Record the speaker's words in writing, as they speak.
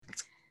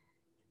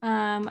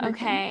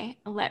Okay,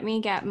 let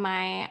me get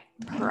my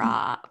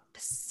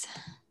props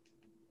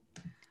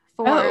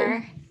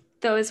for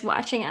those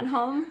watching at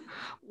home.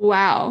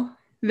 Wow.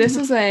 This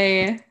is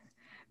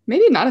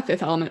maybe not a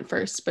Fifth Element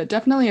first, but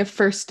definitely a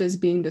first as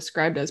being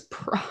described as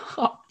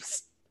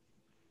props.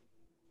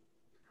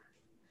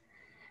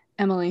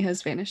 Emily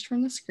has vanished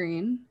from the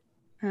screen.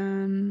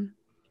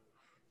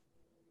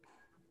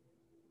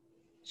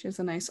 She has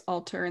a nice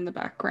altar in the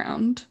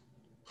background.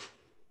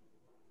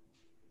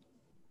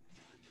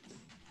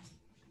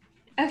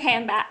 Okay,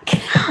 I'm back. So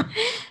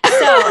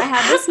I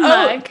have this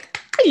mug.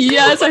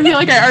 Yes, I feel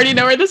like I already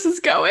know where this is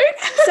going.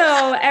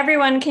 So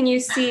everyone, can you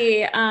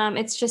see?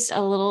 It's just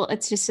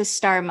a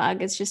star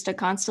mug. It's just a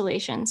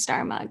constellation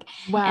star mug.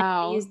 Wow. And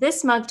I use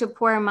this mug to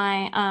pour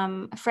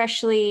my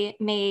freshly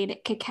made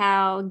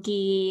cacao,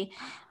 ghee,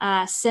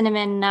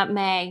 cinnamon,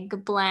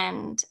 nutmeg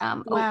blend,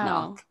 oat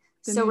milk.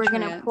 So we're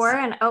going to pour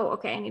and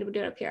I need to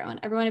do it up here. I want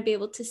everyone to be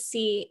able to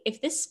see.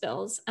 If this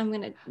spills, I'm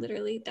going to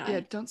literally die. Yeah,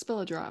 don't spill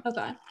a drop. Oh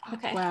God.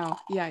 Okay. Wow.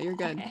 Yeah, you're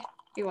good. Okay.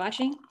 You're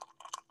watching?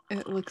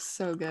 It looks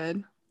so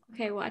good.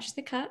 Okay, watch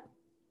the cup.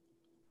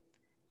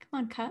 Come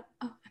on, cup.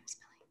 Oh, I'm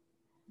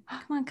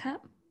smelling. Come on,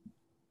 cup.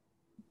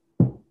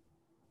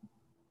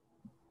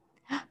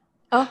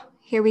 Oh,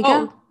 here we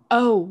go.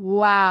 Oh,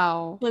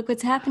 wow. Look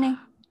what's happening.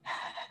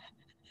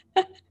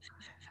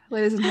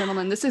 Ladies and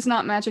gentlemen, this is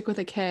not magic with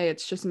a K.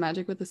 It's just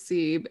magic with a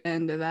C,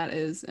 and that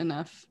is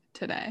enough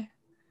today.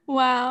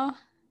 Wow.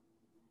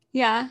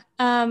 Yeah.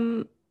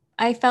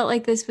 I felt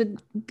like this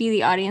would be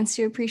the audience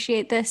to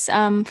appreciate this.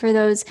 For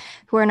those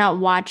who are not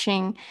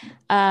watching,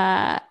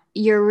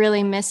 you're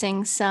really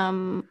missing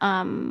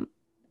some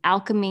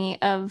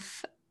alchemy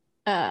of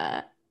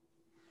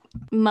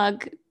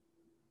mugs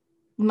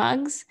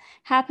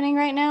happening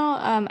right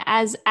now.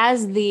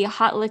 As the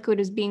hot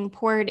liquid is being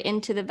poured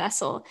into the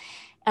vessel,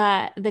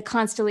 the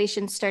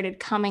constellation started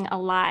coming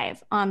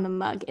alive on the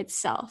mug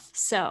itself.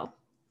 So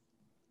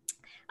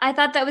I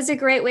thought that was a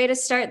great way to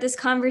start this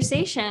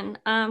conversation,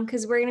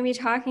 because we're going to be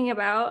talking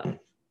about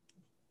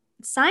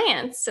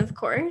science, of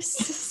course.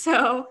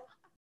 So,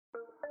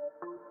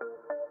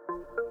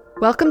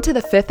 welcome to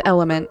The Fifth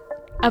Element,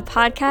 a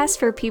podcast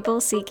for people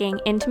seeking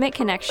intimate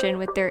connection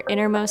with their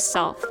innermost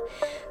self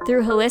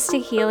through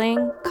holistic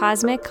healing,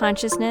 cosmic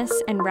consciousness,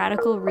 and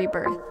radical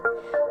rebirth.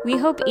 We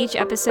hope each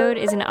episode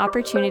is an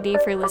opportunity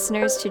for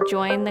listeners to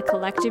join the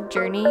collective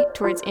journey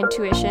towards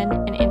intuition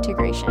and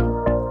integration.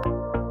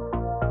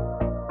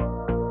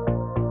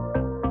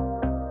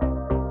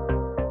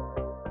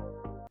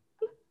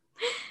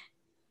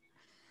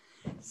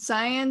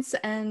 Science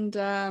and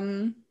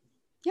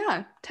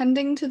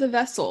tending to the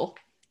vessel.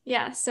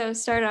 Yeah, so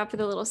start off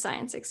with a little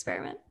science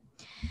experiment.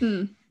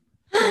 Let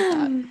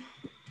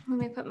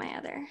me put my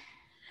other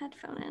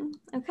headphone in.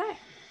 Okay.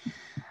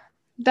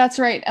 That's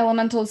right,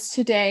 elementals.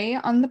 Today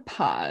on the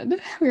pod,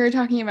 we were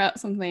talking about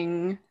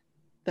something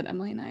that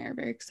Emily and I are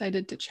very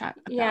excited to chat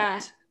about. Yeah,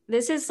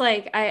 this is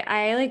like,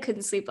 I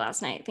couldn't sleep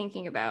last night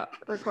thinking about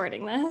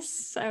recording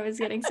this. I was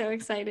getting so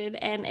excited,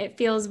 and it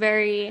feels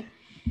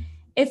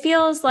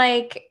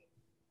like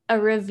a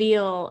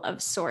reveal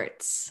of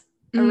sorts,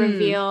 a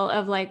reveal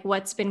of like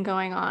what's been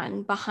going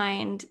on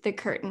behind the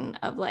curtain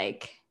of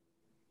like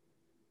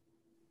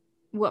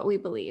what we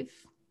believe.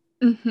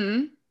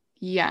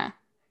 Yeah.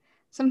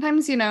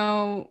 Sometimes,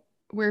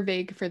 we're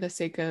vague for the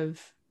sake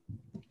of,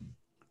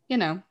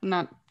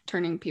 not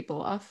turning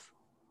people off,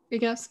 I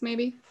guess,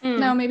 maybe.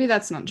 No, maybe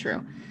that's not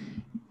true.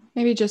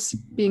 Maybe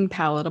just being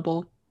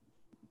palatable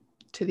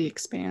to the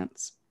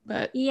expanse.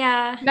 But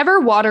yeah, never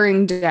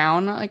watering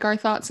down like our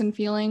thoughts and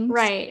feelings.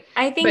 Right.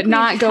 I think, but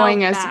not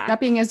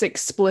being as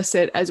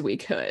explicit as we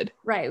could.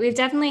 Right. We've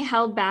definitely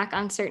held back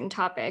on certain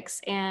topics,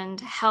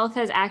 and health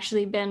has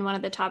actually been one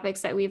of the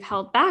topics that we've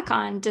held back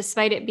on,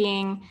 despite it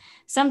being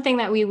something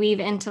that we weave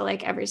into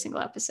like every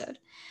single episode.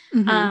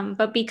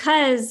 But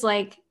because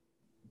like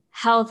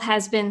health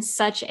has been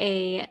such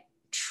a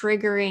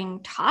triggering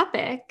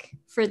topic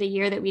for the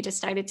year that we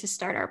decided to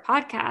start our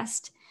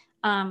podcast,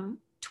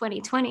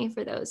 2020,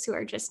 for those who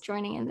are just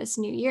joining in this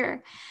new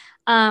year.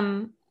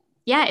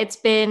 It's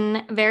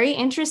been very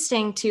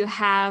interesting to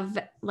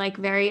have like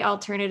very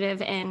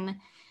alternative and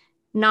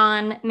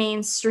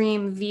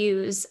non-mainstream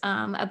views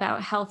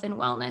about health and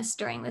wellness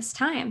during this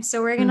time.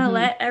 So we're going to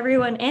let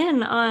everyone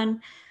in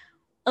on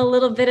a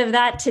little bit of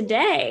that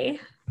today.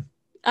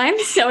 I'm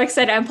so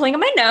excited. I'm pulling up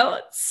my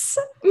notes.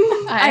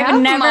 I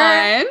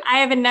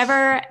have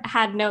never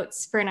had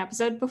notes for an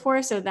episode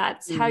before, so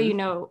that's how you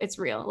know it's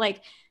real.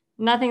 Like,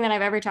 nothing that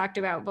I've ever talked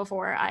about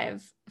before,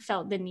 I've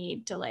felt the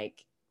need to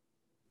like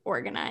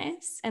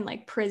organize and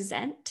like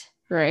present.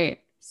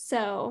 Right.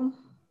 So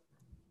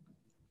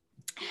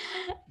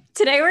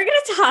today we're going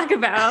to talk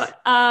about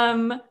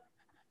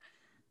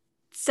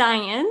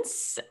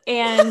science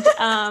and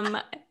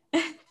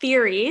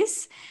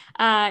theories.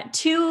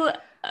 Two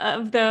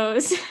of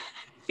those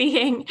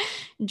being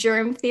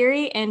germ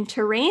theory and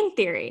terrain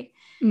theory.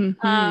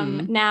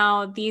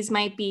 Now, these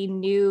might be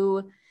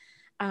new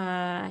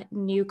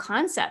new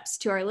concepts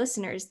to our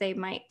listeners. They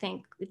might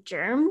think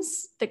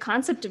germs, the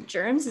concept of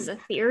germs is a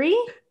theory.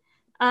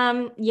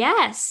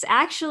 Yes,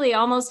 actually,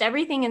 almost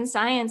everything in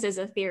science is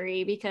a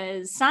theory,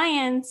 because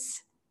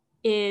science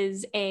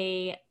is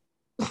a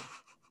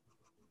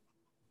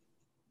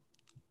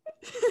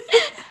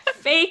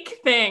fake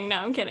thing. No,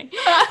 I'm kidding.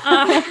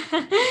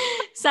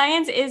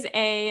 Science is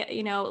a,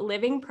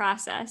 living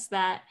process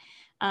that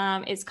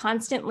is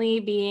constantly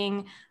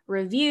being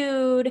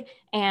reviewed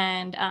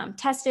and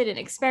tested and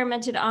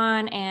experimented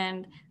on.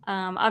 And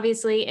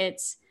obviously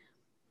it's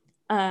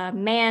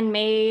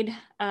man-made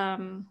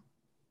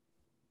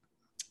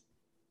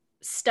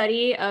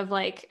study of,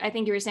 like, I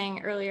think you were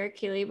saying earlier,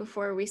 Keely,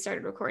 before we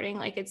started recording,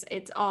 like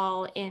it's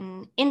all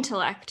in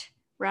intellect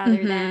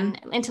rather than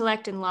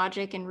intellect and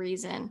logic and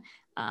reason.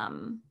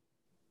 And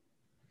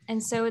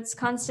so it's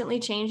constantly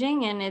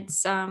changing, and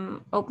it's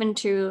open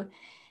to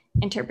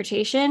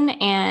interpretation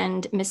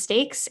and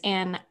mistakes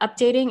and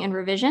updating and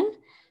revision.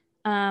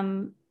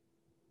 So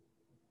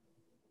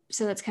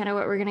that's kind of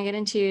what we're going to get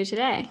into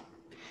today.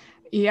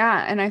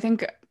 Yeah. And I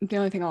think the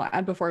only thing I'll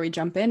add before we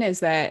jump in is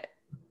that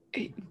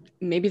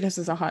maybe this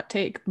is a hot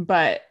take,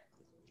 but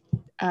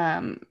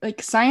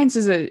like science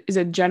is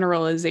a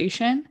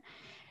generalization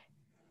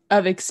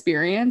of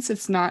experience.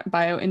 It's not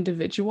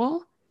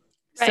bio-individual.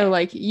 Right. So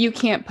like you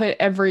can't put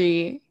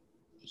every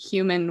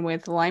human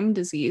with Lyme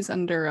disease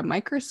under a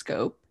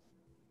microscope.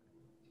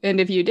 And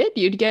if you did,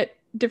 you'd get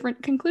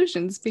different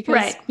conclusions,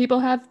 because people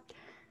have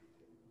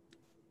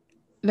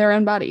their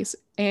own bodies,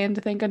 and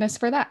thank goodness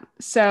for that.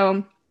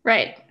 So,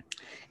 we'll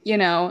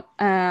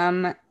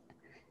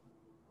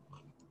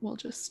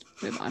just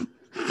move on.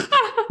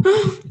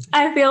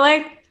 I feel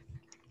like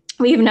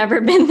we've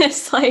never been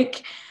this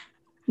like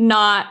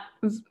not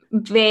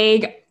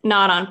vague,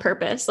 not on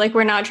purpose. Like,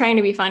 we're not trying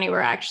to be funny. We're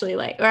actually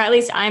like, or at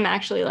least I'm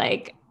actually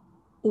like,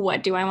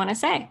 what do I want to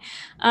say?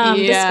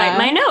 Despite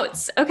my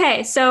notes.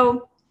 Okay.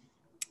 So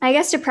I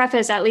guess to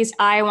preface, at least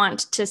I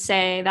want to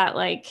say that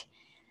like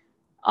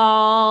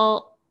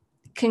all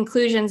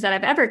conclusions that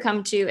I've ever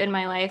come to in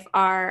my life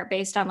are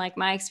based on like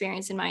my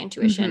experience and my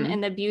intuition.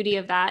 And the beauty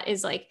of that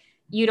is like,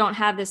 you don't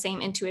have the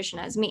same intuition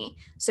as me.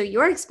 So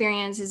your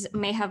experiences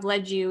may have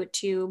led you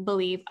to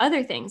believe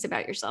other things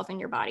about yourself and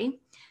your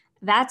body.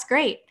 That's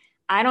great.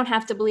 I don't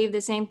have to believe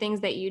the same things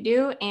that you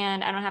do,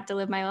 and I don't have to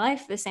live my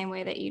life the same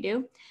way that you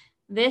do.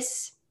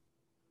 This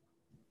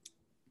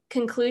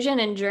conclusion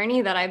and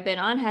journey that I've been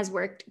on has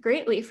worked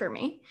greatly for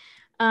me.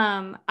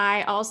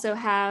 I also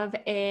have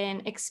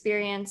an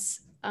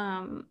experience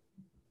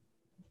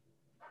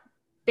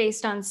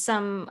based on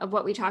some of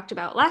what we talked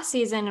about last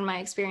season, and my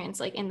experience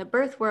like in the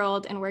birth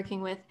world and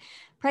working with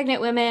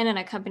pregnant women and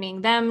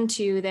accompanying them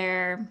to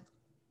their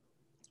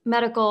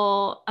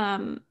medical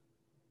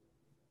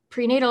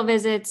prenatal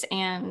visits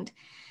and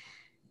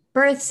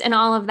births and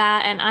all of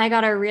that. And I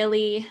got a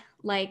really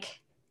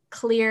like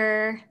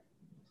clear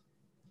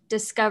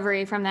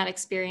discovery from that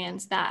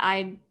experience that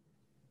I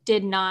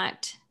did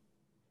not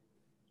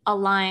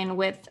align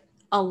with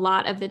a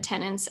lot of the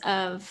tenets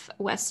of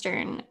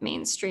Western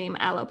mainstream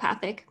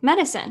allopathic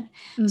medicine.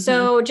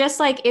 So just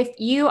like if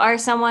you are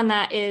someone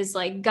that is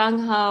like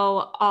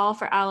gung-ho, all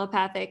for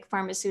allopathic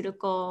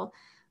pharmaceutical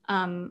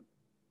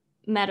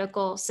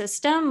medical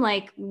system,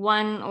 like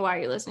one, why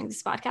are you listening to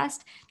this podcast?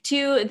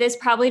 Two, this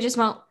probably just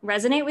won't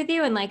resonate with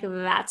you, and like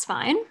that's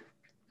fine.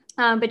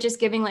 But just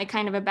giving like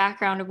kind of a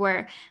background of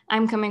where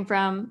I'm coming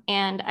from.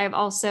 And I've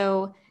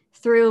also,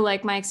 through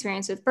like my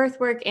experience with birth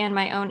work and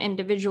my own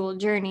individual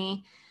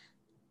journey,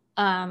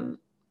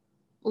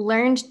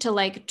 learned to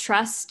like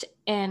trust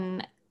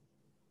and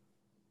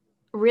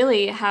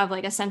really have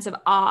like a sense of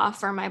awe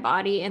for my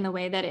body in the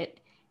way that it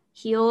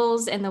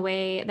heals, in the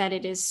way that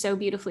it is so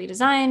beautifully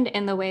designed,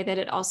 in the way that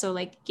it also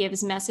like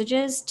gives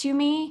messages to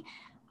me.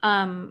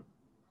 And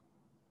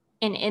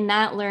in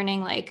that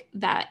learning, like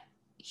that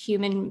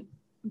human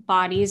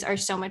bodies are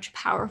so much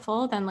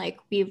powerful than like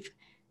we've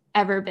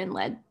ever been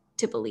led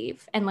to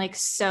believe, and like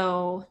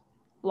so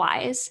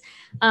wise.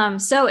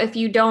 So if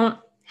you don't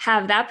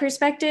have that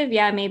perspective,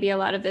 yeah, maybe a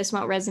lot of this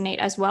won't resonate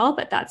as well,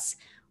 but that's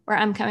where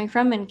I'm coming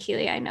from. And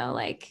Keely, I know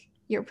like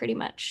you're pretty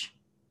much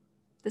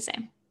the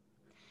same.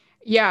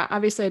 Yeah,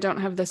 obviously I don't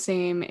have the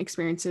same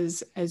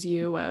experiences as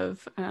you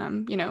of,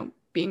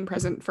 being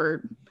present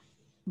for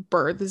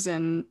births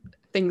and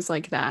things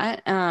like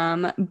that.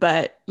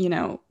 But,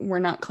 we're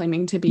not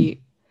claiming to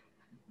be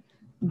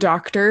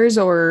doctors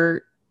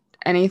or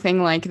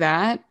anything like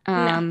that.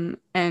 No.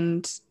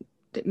 And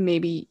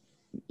maybe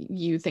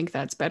you think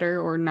that's better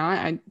or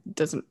not. It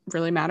doesn't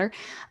really matter.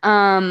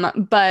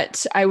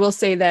 But I will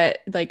say that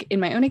like in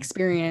my own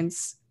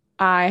experience,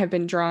 I have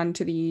been drawn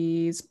to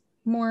these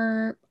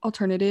more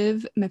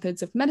alternative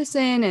methods of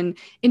medicine and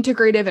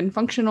integrative and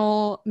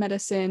functional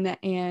medicine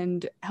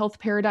and health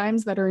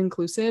paradigms that are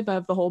inclusive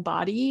of the whole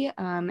body,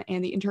 and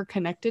the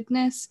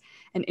interconnectedness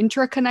and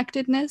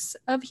intraconnectedness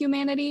of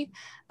humanity,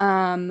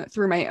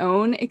 through my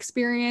own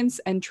experience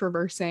and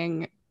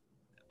traversing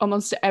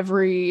almost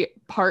every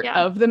part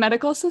of the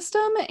medical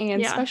system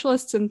and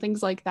specialists and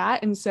things like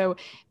that. And so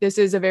this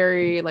is a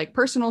very like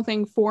personal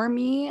thing for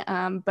me.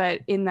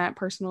 But in that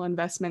personal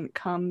investment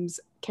comes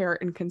care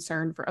and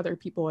concern for other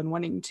people and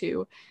wanting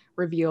to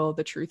reveal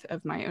the truth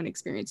of my own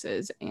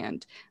experiences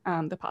and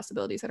the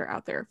possibilities that are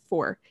out there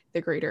for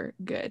the greater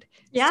good.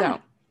 Yeah.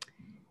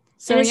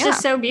 So and it's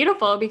just so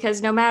beautiful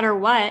because no matter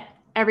what,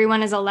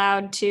 everyone is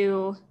allowed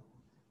to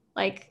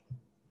like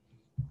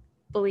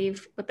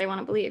believe what they want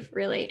to believe,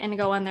 really, and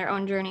go on their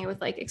own journey with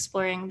like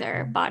exploring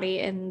their body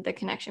and the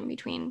connection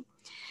between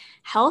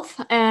health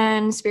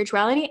and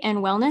spirituality and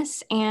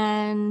wellness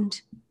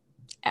and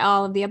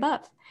all of the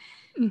above.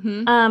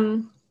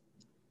 Mm-hmm.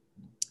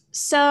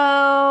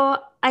 So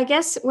I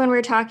guess when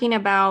we're talking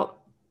about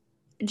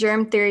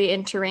germ theory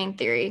and terrain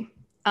theory,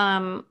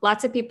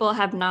 lots of people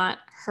have not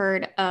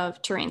heard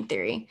of terrain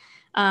theory,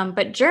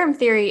 but germ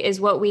theory is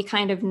what we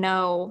kind of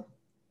know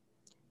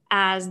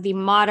as the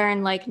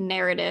modern like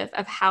narrative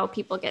of how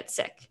people get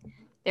sick.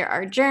 There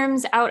are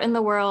germs out in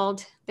the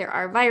world. There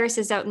are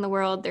viruses out in the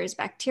world. There's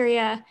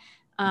bacteria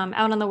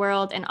out in the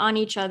world and on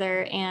each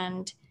other.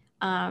 And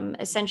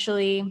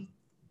essentially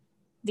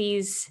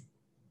these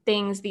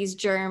things, these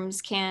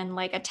germs can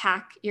like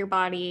attack your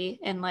body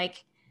and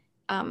like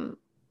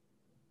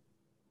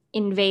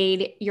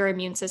invade your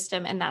immune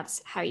system. And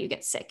that's how you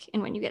get sick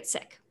and when you get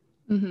sick.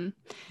 Mm-hmm.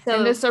 So,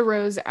 and this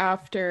arose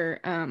after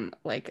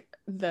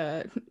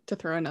to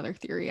throw another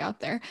theory out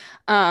there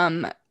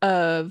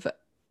of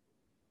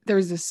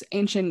there's this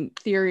ancient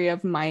theory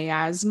of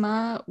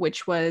miasma,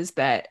 which was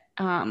that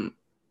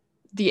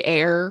the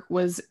air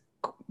was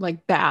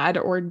like bad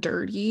or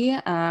dirty,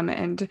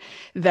 and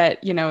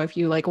that, you know, if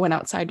you like went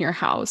outside your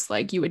house,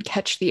 like you would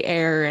catch the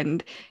air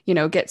and, you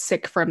know, get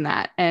sick from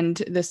that. And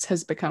this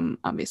has become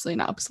obviously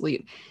an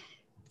obsolete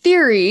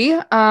theory.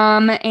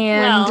 And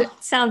well,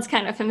 sounds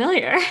kind of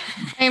familiar.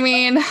 I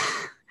mean,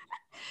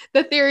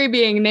 the theory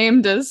being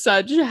named as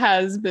such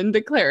has been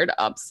declared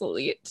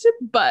obsolete,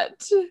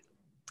 but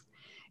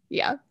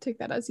yeah, take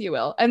that as you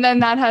will. And then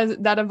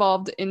that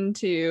evolved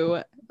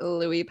into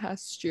Louis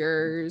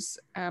Pasteur's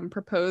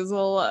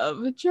proposal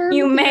of germ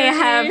You may theory.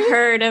 have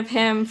heard of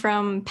him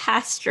from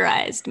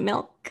pasteurized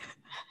milk.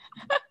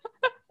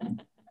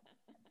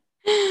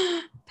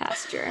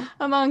 Pasteur.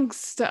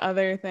 Amongst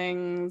other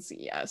things,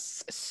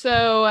 yes.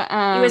 So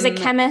he was a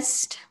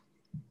chemist.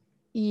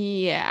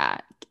 Yeah,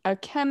 a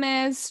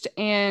chemist.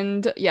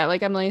 And yeah,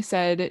 like Emily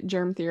said,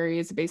 germ theory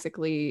is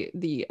basically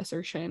the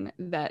assertion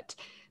that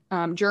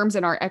germs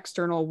in our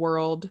external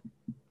world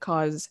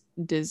cause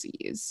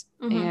disease.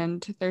 Mm-hmm.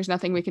 And there's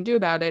nothing we can do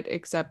about it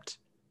except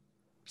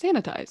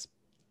sanitize.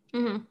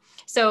 Mm-hmm.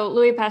 So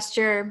Louis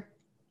Pasteur,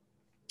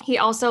 he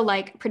also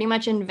like pretty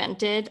much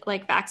invented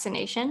like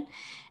vaccination.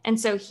 And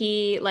so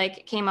he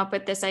like came up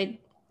with this,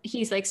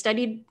 he's like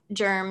studied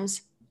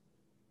germs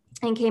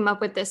and came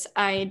up with this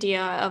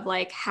idea of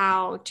like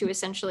how to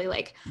essentially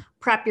like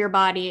prep your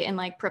body and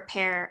like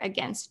prepare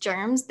against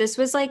germs. This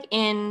was like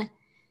in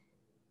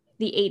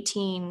the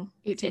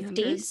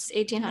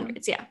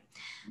 1800s, yeah.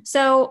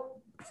 So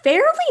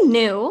fairly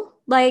new,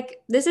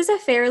 like this is a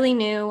fairly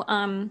new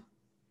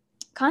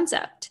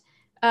concept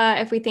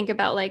if we think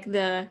about like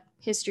the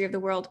history of the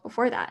world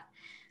before that.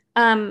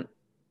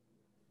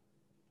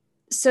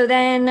 So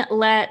then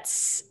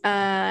let's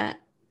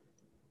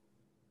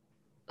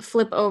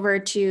flip over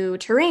to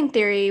terrain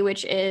theory,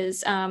 which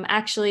is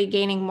actually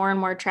gaining more and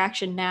more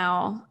traction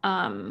now.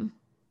 And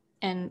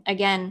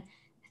again,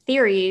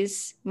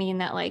 theories mean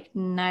that like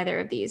neither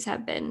of these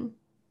have been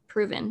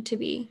proven to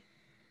be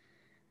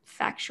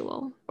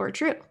factual or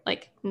true.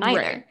 Like neither.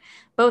 Right.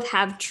 Both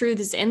have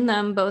truths in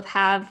them. Both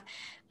have,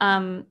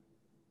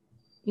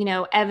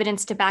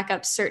 evidence to back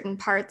up certain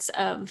parts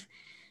of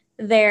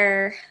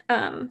their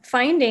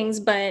findings,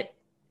 but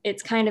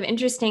it's kind of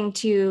interesting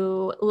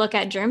to look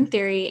at germ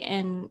theory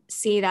and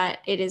see that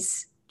it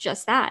is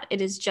just that.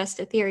 It is just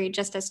a theory,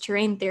 just as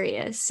terrain theory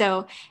is.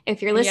 So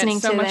if you're listening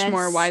to this, so much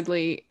more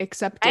widely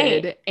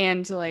accepted. Right.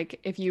 And like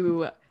if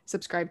you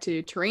subscribe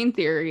to terrain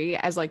theory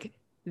as like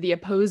the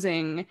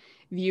opposing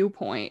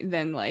viewpoint,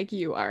 then like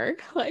you are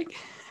like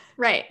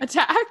right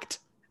attacked.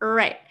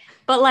 Right.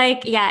 But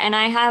like, yeah, and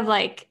I have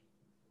like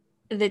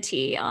the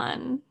tea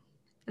on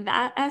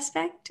that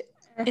aspect.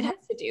 It has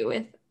to do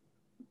with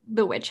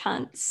the witch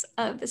hunts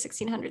of the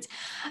 1600s.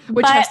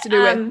 Which has to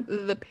do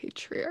with the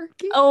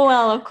patriarchy. Oh,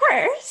 well, of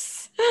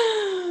course.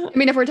 I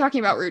mean, if we're talking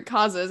about root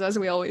causes, as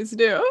we always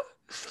do.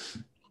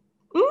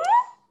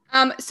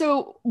 Mm-hmm.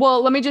 So,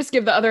 well, let me just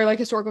give the other like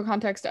historical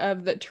context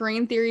of the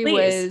terrain theory.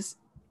 Please.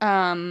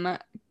 Was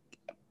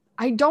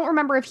I don't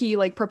remember if he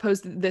like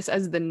proposed this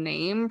as the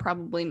name,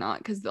 probably not,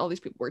 because all these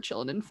people were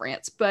chilled in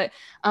France, but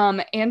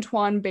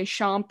Antoine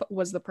Béchamp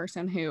was the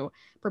person who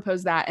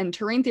proposed that. And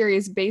terrain theory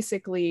is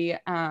basically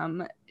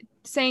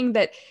saying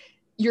that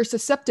your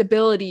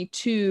susceptibility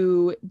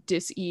to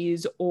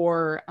disease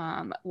or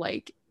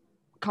like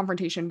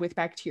confrontation with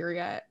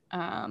bacteria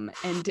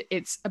and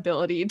its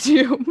ability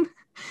to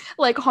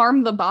like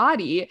harm the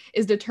body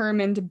is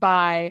determined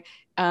by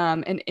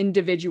an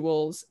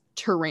individual's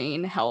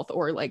terrain health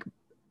or like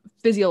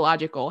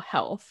physiological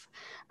health.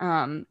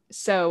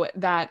 So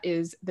that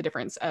is the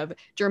difference of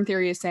germ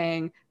theory is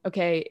saying,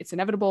 okay, it's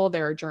inevitable.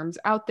 There are germs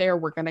out there.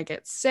 We're going to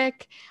get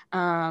sick.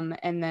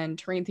 And then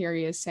terrain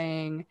theory is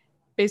saying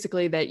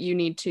basically that you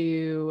need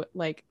to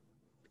like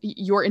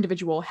your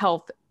individual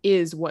health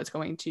is what's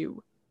going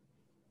to,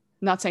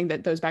 not saying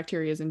that those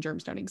bacteria and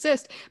germs don't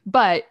exist,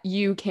 but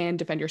you can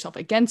defend yourself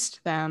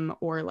against them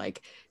or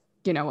like,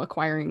 you know,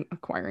 acquiring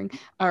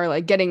or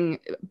like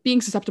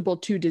being susceptible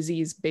to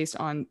disease based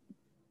on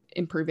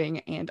improving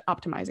and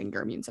optimizing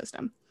your immune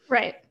system.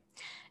 Right.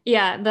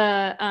 Yeah.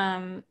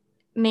 The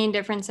main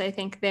difference I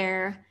think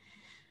there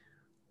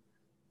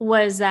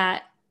was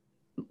that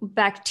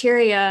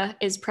bacteria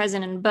is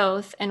present in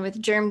both. And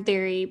with germ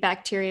theory,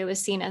 bacteria was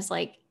seen as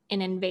like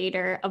an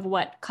invader of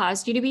what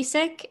caused you to be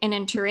sick. And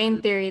in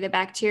terrain theory, the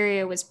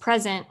bacteria was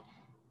present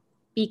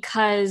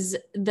because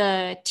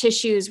the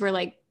tissues were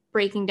like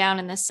breaking down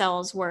and the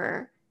cells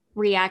were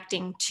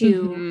reacting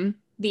to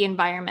the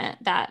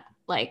environment that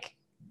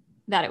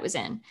it was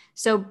in.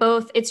 So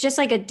both, it's just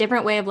like a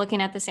different way of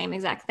looking at the same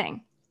exact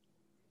thing,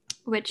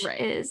 which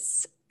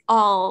is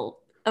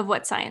all of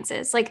what science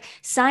is. Like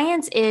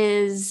science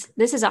is,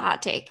 this is a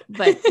hot take,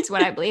 but it's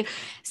what I believe.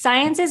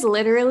 Science is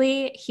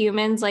literally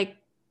humans, like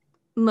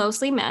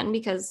mostly men,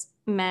 because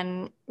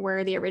men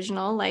were the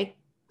original like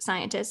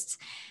scientists,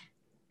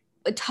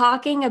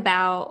 talking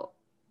about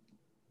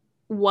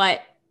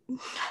what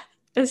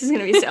this is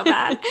going to be so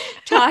bad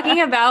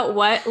talking about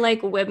what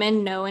like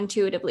women know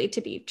intuitively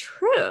to be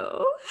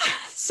true.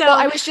 So well,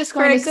 I was just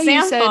going to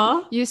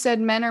example, say you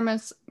said men are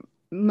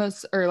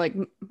most or like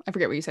I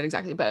forget what you said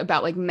exactly, but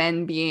about like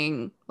men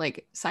being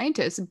like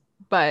scientists,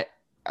 but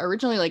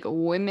originally like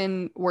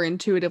women were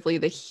intuitively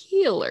the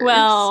healers.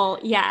 Well,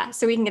 yeah,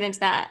 so we can get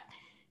into that.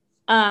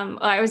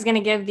 I was going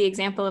to give the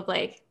example of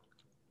like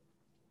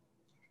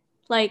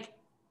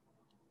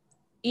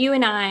you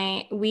and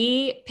I,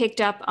 we picked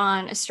up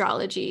on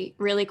astrology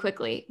really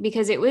quickly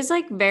because it was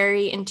like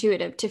very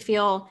intuitive to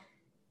feel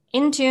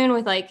in tune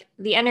with like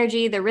the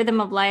energy, the rhythm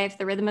of life,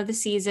 the rhythm of the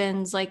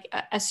seasons. Like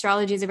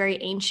astrology is a very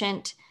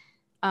ancient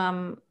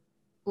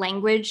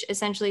language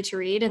essentially to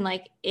read, and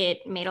like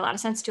it made a lot of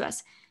sense to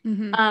us.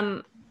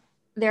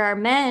 There are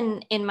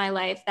men in my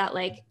life that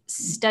like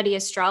study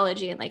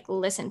astrology and like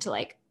listen to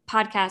like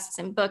podcasts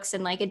and books,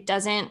 and like it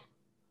doesn't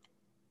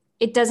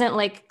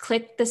like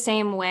click the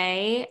same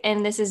way.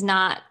 And this is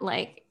not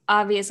like,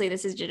 obviously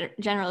this is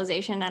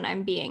generalization and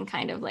I'm being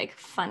kind of like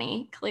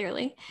funny,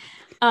 clearly.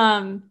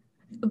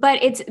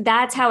 But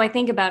that's how I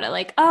think about it.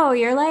 Like, oh,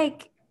 you're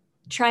like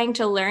trying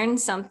to learn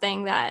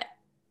something that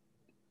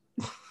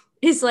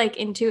is like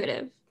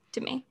intuitive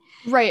to me.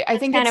 Right. I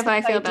That's think kind it's of how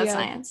I feel about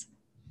science.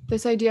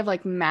 This idea of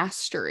like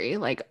mastery,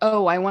 like,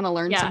 oh, I want to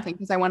learn something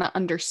because I want to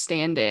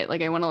understand it.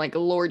 Like I want to like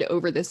lord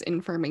over this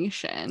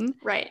information.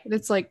 Right. But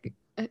it's like,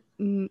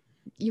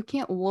 you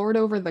can't lord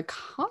over the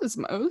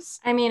cosmos.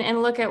 I mean,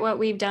 and look at what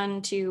we've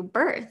done to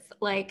birth.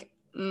 Like,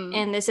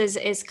 and this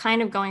is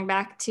kind of going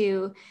back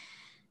to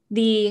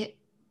the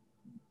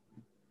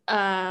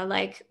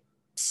like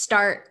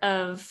start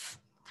of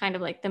kind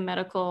of like the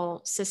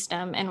medical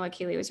system and what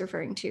Keely was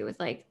referring to with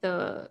like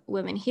the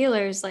women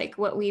healers. Like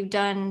what we've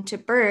done to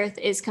birth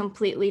is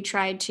completely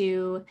tried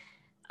to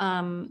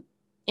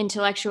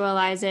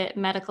intellectualize it,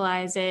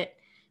 medicalize it,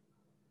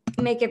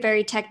 make it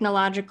very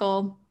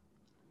technological.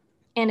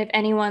 And if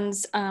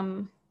anyone's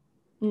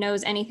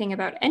knows anything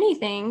about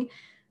anything,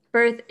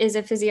 birth is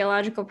a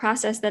physiological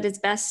process that is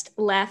best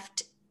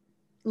left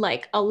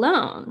like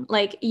alone.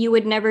 Like you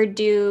would never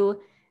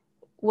do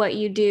what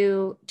you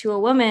do to a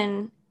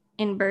woman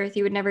in birth.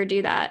 You would never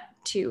do that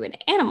to an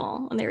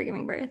animal when they were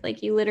giving birth.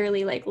 Like you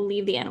literally like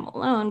leave the animal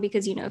alone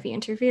because you know if you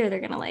interfere, they're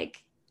gonna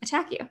like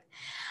attack you.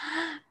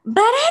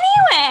 But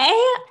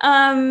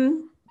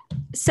anyway,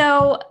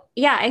 so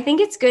yeah, I think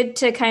it's good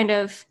to kind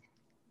of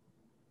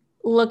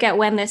look at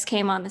when this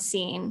came on the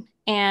scene.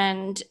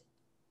 And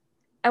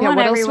I want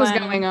what everyone, else was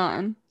going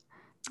on?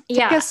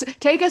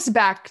 Take us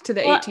back to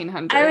the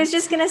 1800s. I was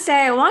just gonna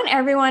say, I want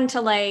everyone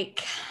to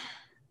like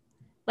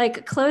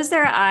close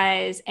their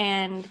eyes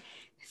and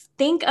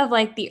think of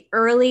like the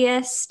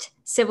earliest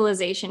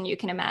civilization you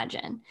can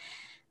imagine.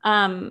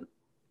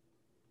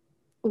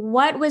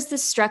 What was the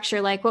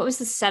structure like? What was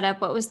the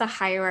setup? What was the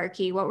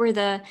hierarchy? What were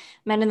the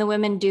men and the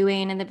women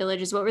doing in the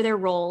villages? What were their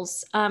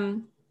roles?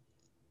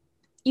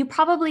 You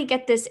probably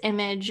get this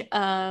image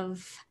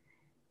of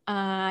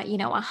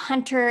a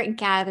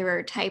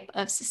hunter-gatherer type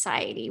of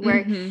society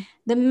where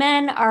the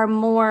men are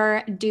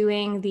more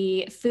doing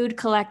the food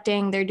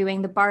collecting, they're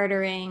doing the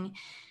bartering,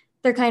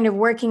 they're kind of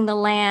working the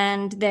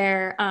land,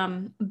 they're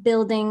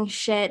building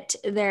shit,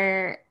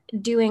 they're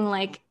doing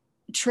like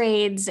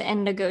trades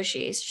and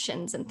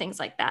negotiations and things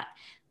like that.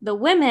 The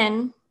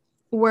women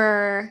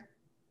were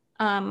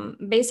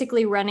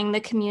basically running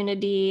the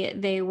community,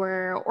 they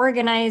were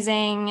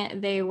organizing,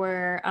 they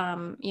were,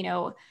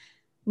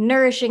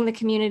 nourishing the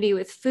community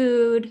with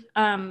food.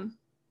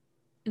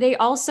 They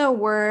also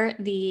were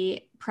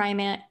the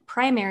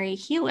primary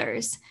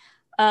healers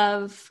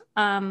of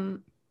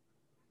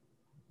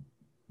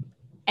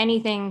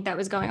anything that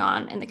was going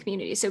on in the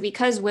community. So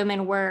because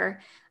women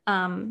were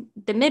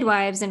the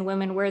midwives and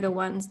women were the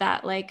ones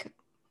that like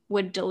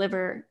would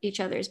deliver each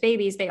other's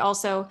babies, they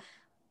also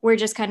were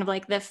just kind of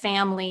like the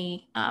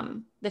family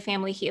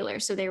healer.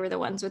 So they were the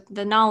ones with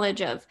the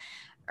knowledge of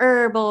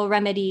herbal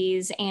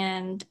remedies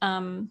and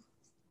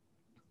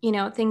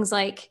things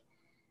like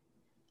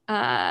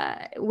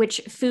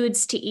which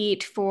foods to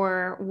eat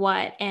for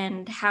what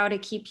and how to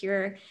keep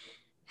your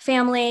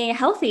family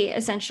healthy,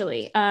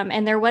 essentially.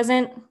 And there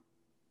wasn't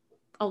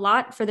a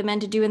lot for the men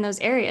to do in those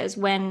areas.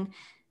 When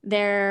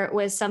there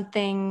was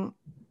something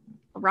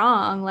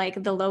wrong,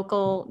 like the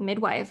local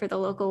midwife or the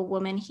local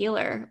woman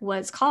healer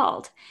was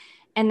called.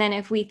 And then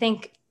if we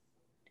think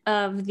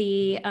of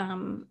the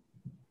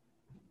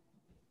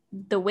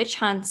witch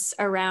hunts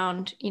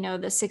around, the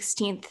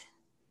 16th,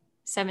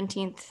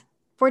 17th,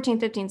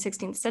 14th, 15th,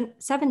 16th,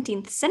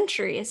 17th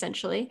century,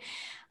 essentially,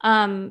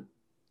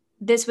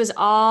 this was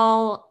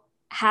all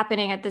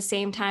happening at the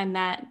same time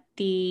that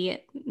the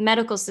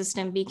medical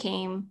system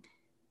became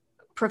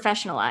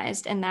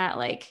professionalized, and that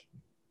like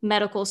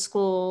medical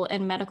school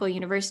and medical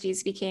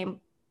universities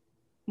became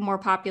more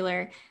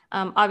popular.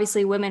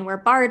 Obviously, women were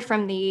barred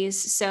from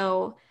these.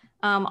 So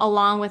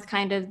along with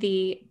kind of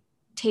the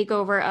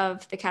takeover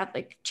of the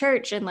Catholic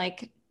Church and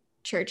like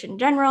church in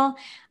general,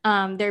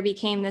 there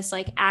became this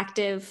like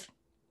active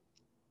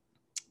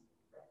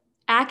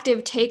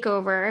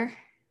takeover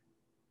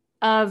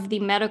of the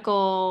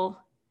medical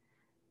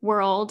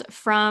world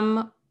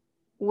from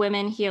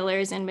women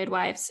healers and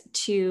midwives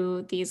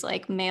to these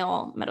like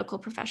male medical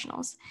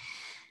professionals.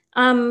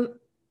 And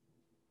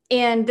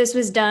this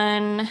was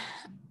done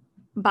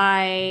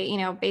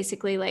by,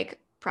 basically like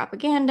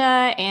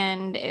propaganda.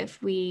 And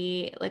if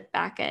we look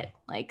back at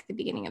like the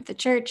beginning of the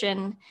church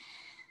and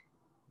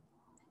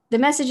the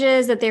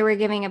messages that they were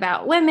giving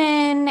about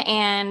women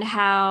and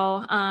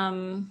how,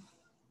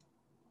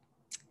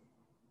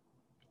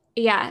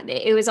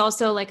 it was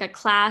also like a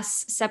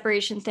class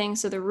separation thing.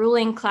 So the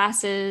ruling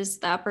classes,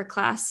 the upper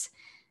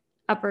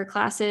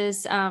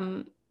classes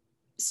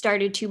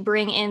started to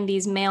bring in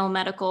these male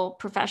medical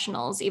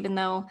professionals, even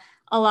though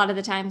a lot of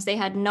the times they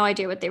had no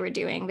idea what they were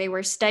doing. They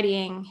were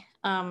studying,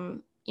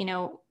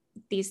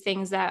 these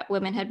things that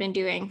women had been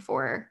doing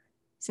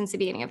since the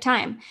beginning of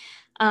time.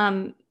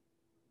 A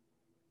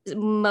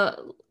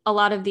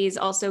lot of these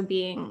also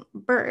being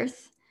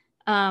birth,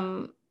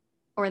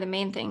 or the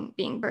main thing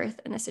being birth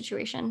in this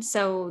situation.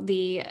 So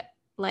the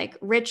like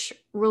rich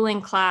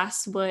ruling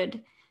class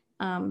would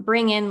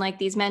bring in like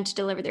these men to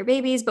deliver their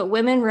babies, but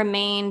women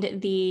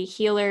remained the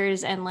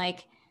healers and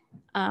like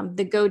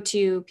the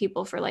go-to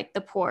people for like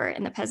the poor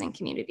and the peasant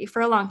community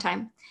for a long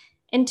time,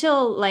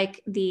 until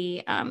like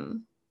the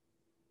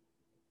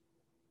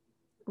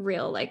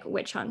real like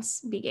witch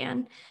hunts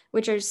began,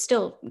 which are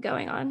still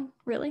going on,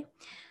 really.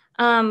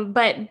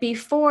 But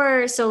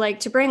before, so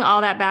like to bring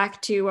all that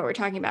back to what we're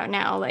talking about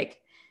now, like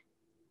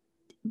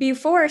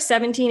before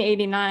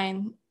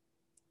 1789,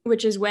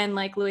 which is when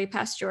like Louis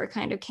Pasteur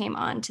kind of came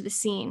onto the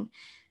scene,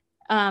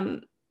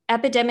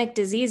 epidemic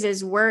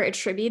diseases were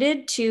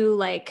attributed to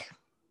like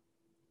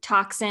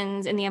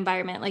toxins in the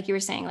environment, like you were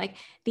saying, like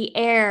the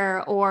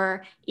air,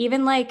 or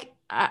even like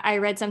I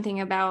read something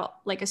about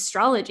like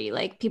astrology,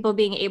 like people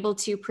being able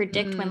to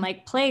predict when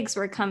like plagues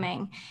were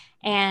coming.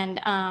 And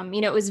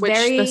it was which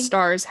very the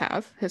stars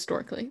have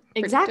historically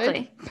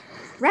exactly predicted.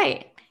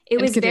 Right. It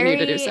and was continue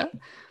very to do so.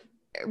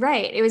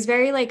 Right. It was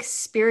very like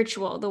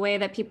spiritual, the way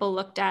that people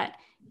looked at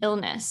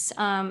illness.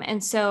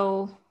 And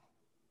so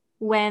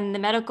when the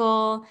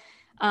medical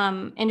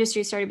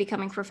industry started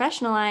becoming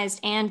professionalized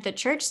and the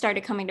church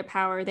started coming to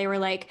power, they were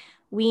like,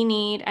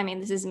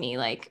 this is me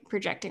like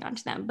projecting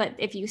onto them, but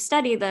if you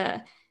study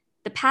the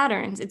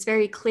patterns, it's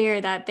very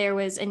clear that there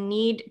was a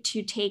need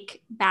to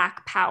take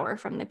back power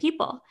from the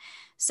people.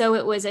 So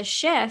it was a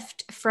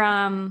shift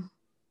from,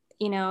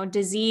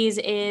 disease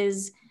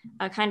is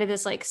a kind of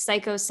this like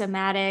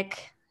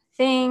psychosomatic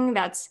thing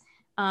that's,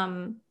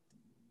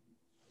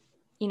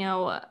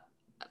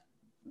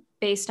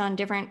 based on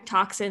different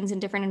toxins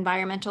and different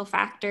environmental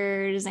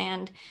factors.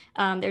 And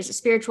there's a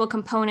spiritual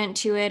component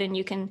to it. And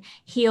you can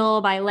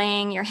heal by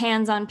laying your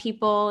hands on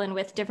people and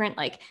with different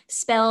like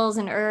spells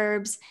and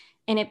herbs.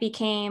 And it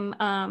became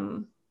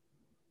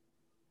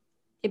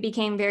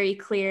very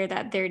clear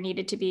that there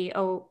needed to be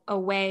a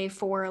way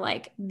for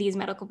like these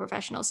medical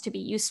professionals to be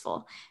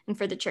useful and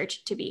for the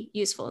church to be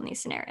useful in these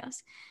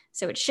scenarios.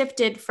 So it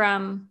shifted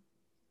from,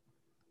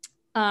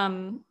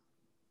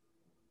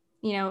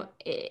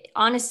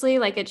 honestly,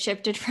 like it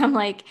shifted from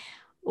like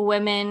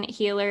women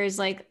healers,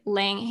 like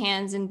laying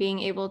hands and being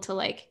able to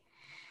like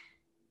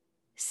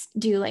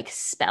do like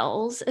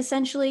spells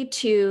essentially,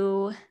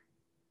 to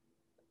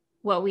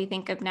what we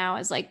think of now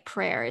as like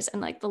prayers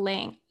and like the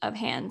laying of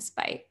hands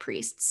by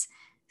priests.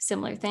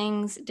 Similar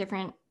things,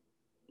 different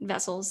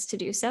vessels to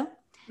do so.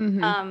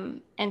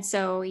 And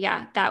so,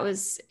 that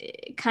was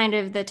kind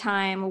of the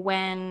time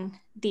when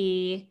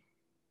the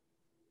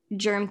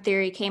germ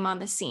theory came on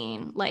the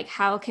scene. Like,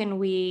 how can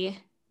we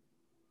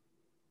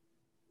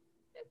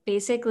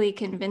basically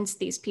convince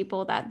these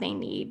people that they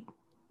need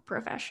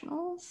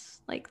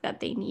professionals, like that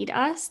they need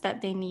us,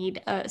 that they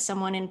need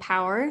someone in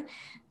power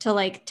to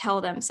like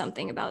tell them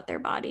something about their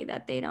body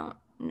that they don't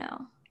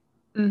know.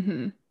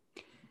 Mm-hmm.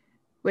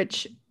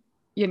 Which,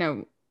 you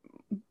know,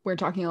 we're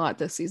talking a lot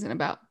this season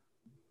about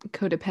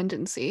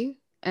codependency.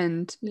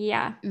 And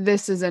Yeah.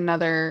 this is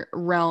another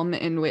realm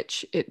in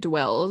which it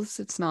dwells.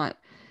 It's not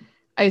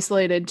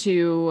isolated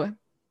to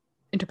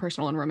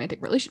interpersonal and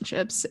romantic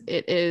relationships.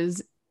 It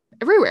is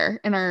everywhere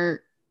in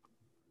our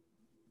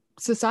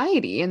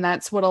society. And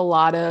that's what a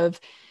lot of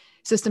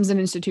systems and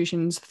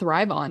institutions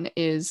thrive on,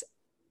 is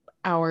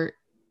our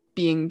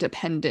being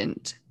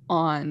dependent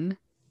on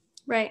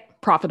Right.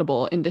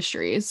 profitable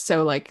industries.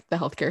 So like the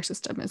healthcare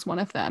system is one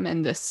of them.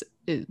 And this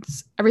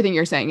is everything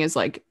you're saying is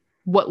like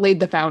what laid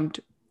the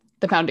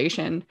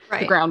foundation,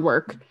 Right. the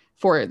groundwork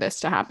for this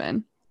to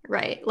happen.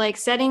 Right. Like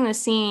setting the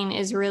scene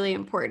is really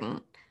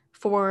important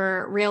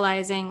for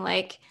realizing,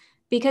 like,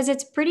 because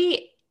it's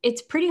pretty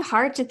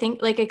hard to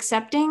think, like,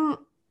 accepting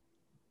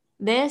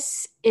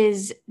this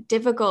is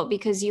difficult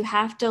because you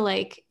have to,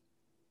 like,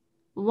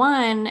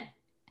 one,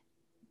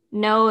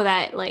 know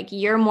that like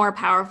you're more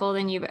powerful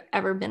than you've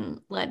ever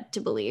been led to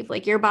believe.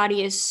 Like your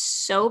body is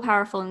so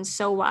powerful and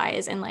so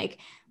wise, and like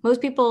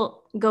most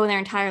people go their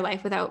entire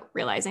life without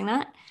realizing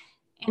that.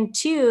 And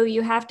two,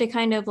 you have to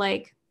kind of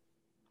like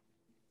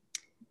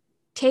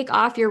take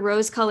off your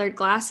rose-colored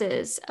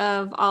glasses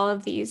of all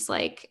of these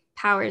like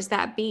powers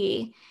that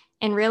be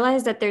and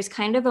realize that there's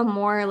kind of a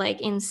more like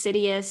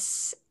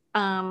insidious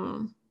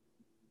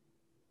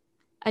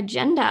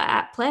agenda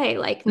at play.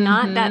 Like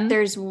not that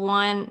there's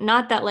one,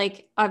 not that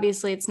like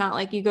obviously it's not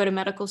like you go to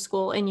medical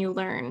school and you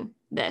learn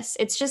this.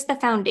 It's just the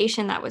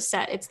foundation that was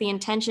set. It's the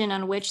intention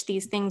on which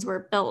these things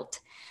were built.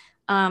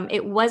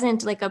 It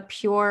wasn't like a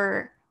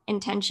pure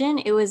intention.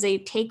 It was a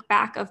take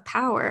back of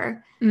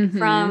power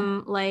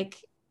from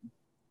like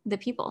the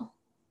people.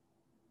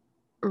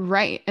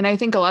 Right. And I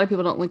think a lot of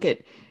people don't look at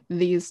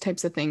these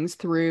types of things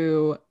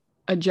through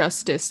a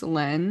justice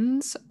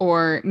lens,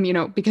 or, you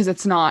know, because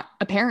it's not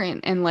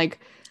apparent. And like,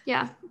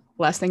 yeah,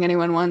 last thing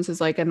anyone wants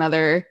is like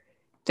another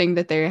thing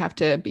that they have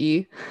to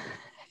be,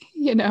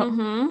 you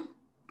know,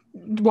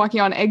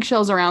 walking on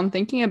eggshells around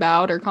thinking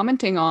about or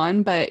commenting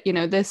on. But, you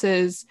know, this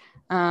is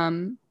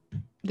an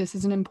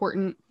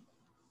important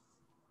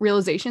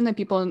realization that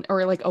people,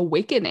 or like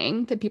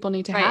awakening that people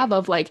need to have,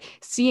 of like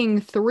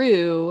seeing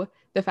through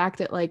the fact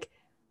that like,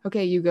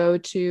 okay, you go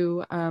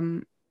to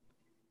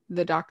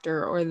the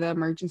doctor or the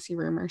emergency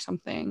room or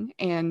something,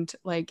 and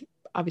like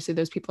obviously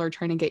those people are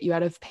trying to get you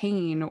out of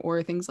pain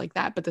or things like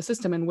that, but the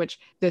system in which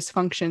this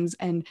functions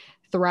and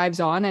thrives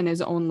on and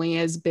is only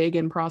as big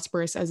and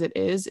prosperous as it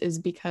is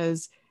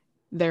because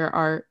there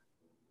are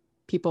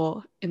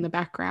people in the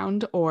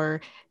background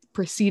or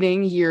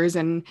preceding years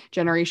and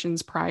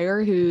generations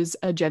prior whose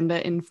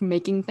agenda in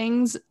making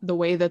things the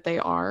way that they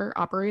are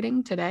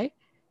operating today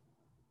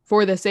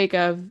for the sake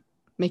of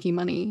making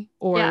money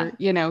or,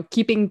 you know,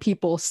 keeping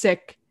people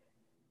sick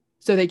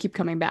so they keep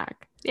coming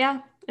back.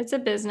 Yeah, it's a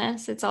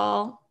business. It's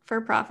all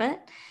for profit.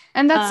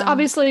 And that's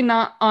obviously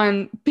not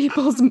on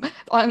people's,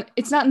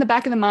 it's not in the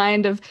back of the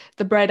mind of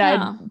the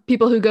bright-eyed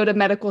people who go to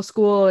medical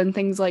school and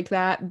things like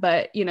that.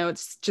 But, you know,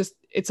 it's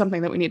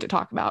something that we need to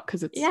talk about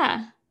because it's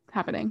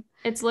happening.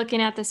 It's looking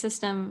at the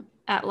system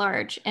at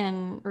large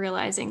and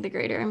realizing the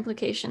greater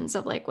implications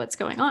of like what's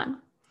going on.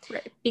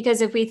 Right.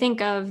 Because if we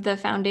think of the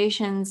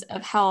foundations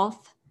of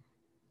health,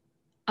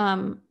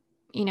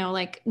 you know,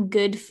 like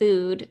good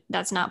food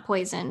that's not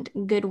poisoned,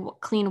 good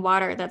clean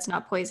water that's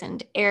not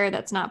poisoned, air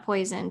that's not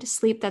poisoned,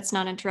 sleep that's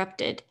not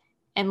interrupted,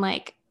 and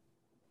like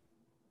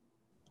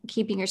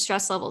keeping your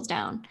stress levels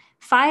down.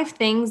 5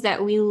 things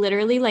that we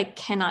literally like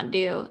cannot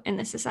do in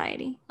this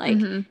society.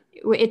 Like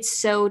it's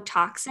so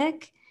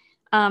toxic.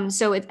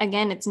 So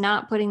again, it's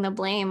not putting the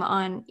blame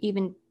on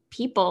even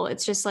people.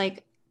 It's just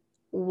like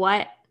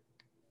what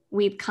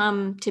we've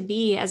come to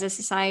be as a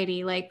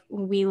society. Like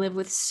we live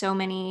with so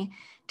many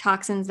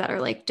toxins that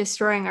are like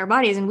destroying our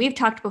bodies. And we've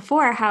talked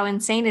before how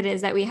insane it is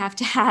that we have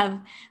to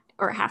have,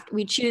 or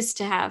we choose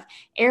to have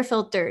air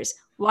filters,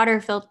 water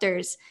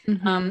filters,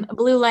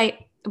 blue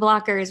light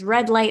blockers,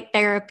 red light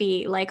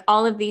therapy, like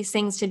all of these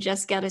things to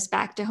just get us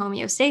back to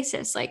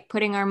homeostasis, like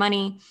putting our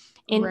money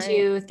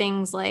into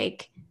things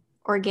like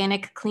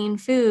organic, clean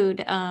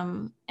food.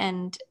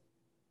 And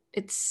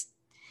it's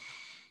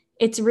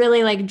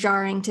really like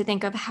jarring to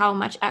think of how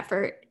much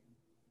effort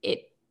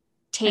it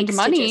takes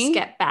to just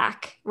get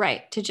back,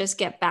 to just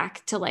get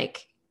back to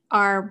like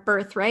our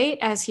birthright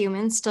as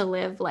humans to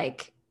live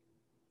like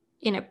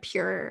in a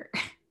pure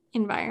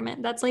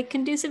environment that's like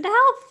conducive to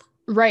health.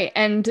 Right.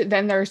 And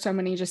then there are so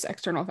many just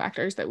external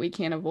factors that we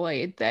can't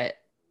avoid that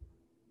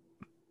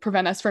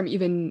prevent us from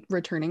even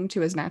returning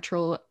to as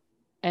natural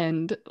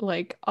and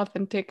like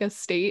authentic a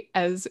state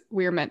as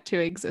we're meant to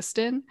exist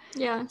in.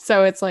 Yeah.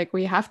 So it's like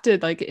we have to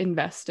like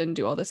invest and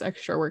do all this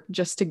extra work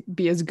just to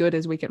be as good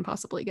as we can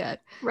possibly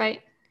get.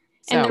 Right.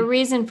 So. And the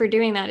reason for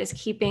doing that is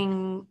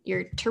keeping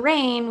your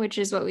terrain, which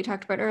is what we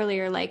talked about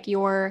earlier, like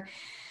your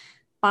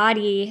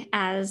body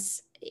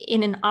as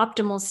in an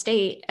optimal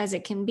state as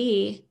it can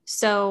be.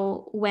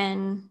 So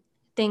when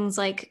things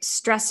like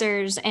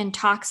stressors and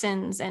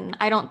toxins, and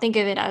I don't think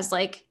of it as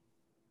like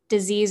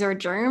disease or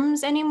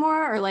germs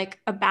anymore, or like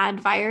a bad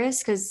virus,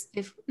 because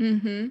if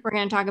we're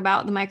going to talk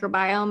about the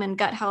microbiome and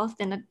gut health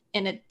in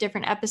a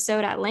different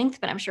episode at length,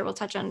 but I'm sure we'll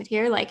touch on it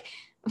here, like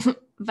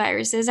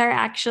viruses are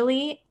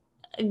actually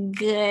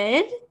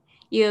good.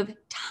 You have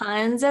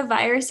tons of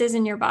viruses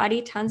in your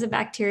body, tons of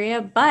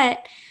bacteria,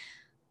 but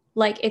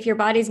like if your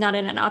body's not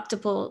in an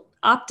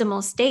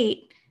optimal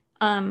state,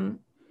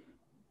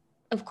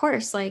 of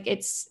course, like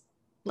it's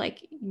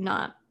like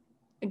not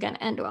gonna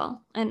end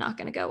well and not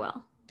gonna go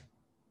well.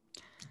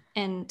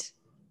 And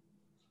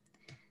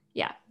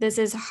yeah, this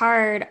is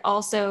hard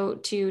also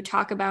to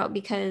talk about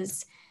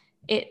because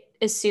it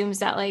assumes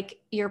that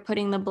like you're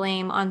putting the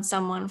blame on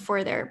someone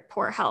for their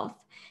poor health.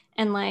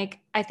 And like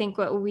I think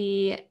what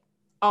we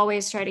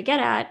always try to get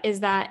at is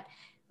that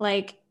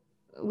like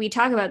we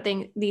talk about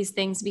these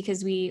things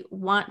because we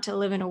want to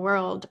live in a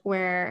world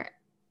where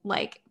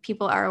like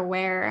people are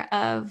aware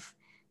of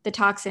the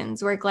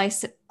toxins, where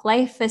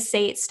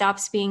glyphosate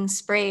stops being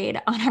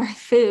sprayed on our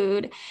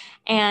food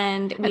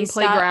and we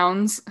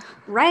playgrounds.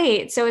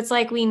 Right. So it's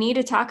like we need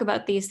to talk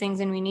about these things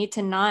and we need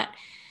to not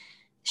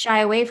shy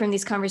away from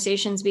these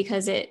conversations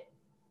because it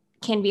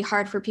can be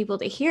hard for people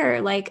to hear.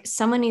 Like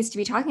someone needs to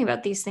be talking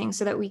about these things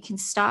so that we can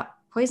stop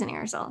poisoning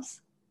ourselves.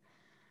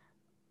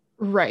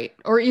 Right.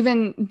 Or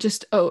even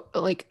just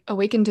like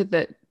awaken to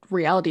the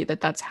reality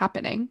that that's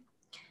happening.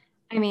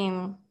 I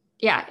mean,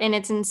 yeah, and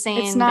it's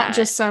insane. It's not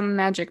just some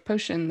magic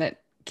potion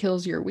that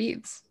kills your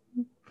weeds,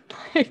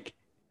 like,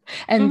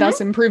 and thus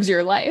improves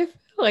your life.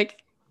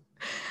 Like,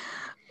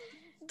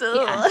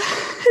 yeah.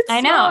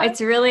 I know not.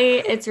 It's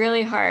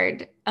really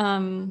hard.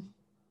 And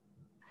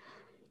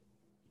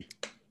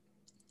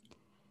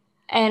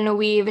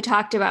we've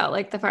talked about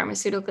like the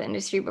pharmaceutical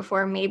industry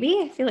before. Maybe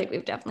I feel like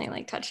we've definitely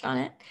like touched on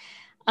it.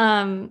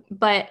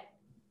 But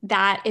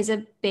that is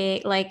a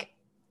big, like,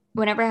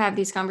 whenever I have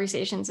these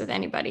conversations with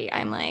anybody,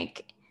 I'm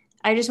like,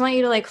 I just want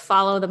you to like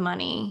follow the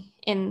money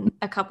in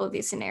a couple of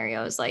these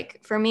scenarios. Like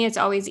for me, it's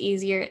always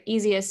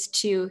easiest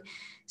to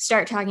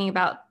start talking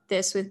about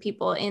this with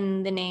people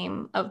in the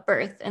name of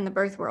birth and the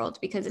birth world,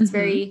 because it's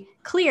very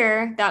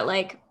clear that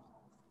like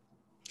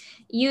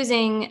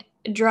using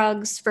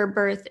drugs for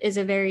birth is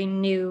a very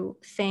new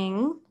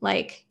thing.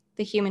 Like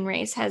the human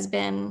race has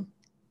been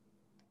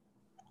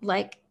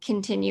like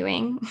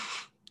continuing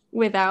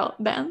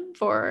without them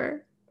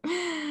for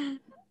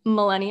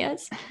millennia.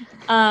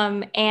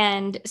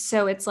 And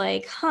so it's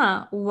like,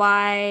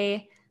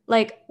 why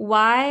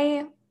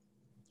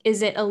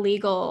is it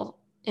illegal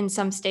in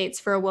some states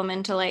for a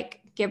woman to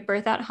like give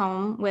birth at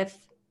home with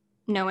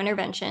no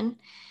intervention?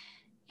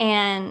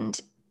 And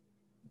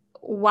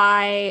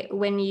why,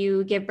 when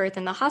you give birth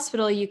in the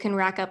hospital, you can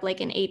rack up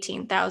like an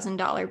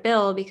 $18,000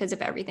 bill because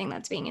of everything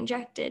that's being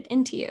injected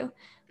into you?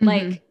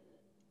 Like,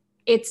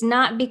 it's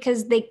not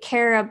because they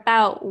care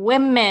about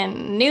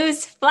women.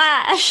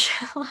 Newsflash.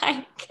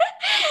 Like,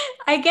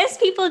 I guess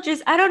people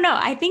just, I don't know.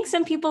 I think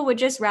some people would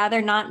just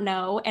rather not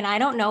know. And I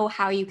don't know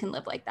how you can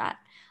live like that.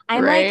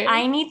 I'm right. Like,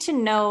 I need to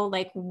know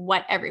like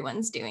what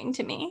everyone's doing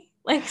to me,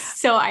 like,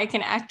 so I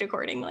can act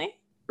accordingly.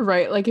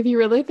 Right. Like if you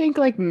really think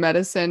like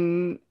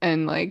medicine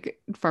and like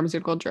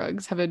pharmaceutical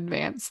drugs have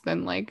advanced,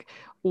 then like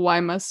why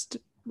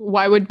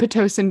would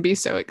Pitocin be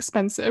so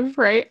expensive,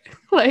 right?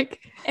 Like,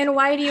 and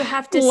why do you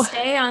have to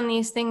stay on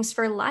these things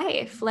for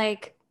life?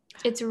 Like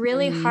it's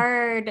really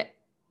hard.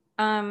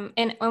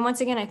 And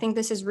once again, I think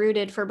this is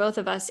rooted for both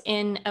of us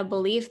in a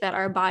belief that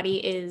our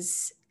body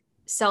is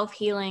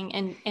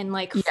self-healing and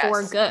like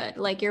for good.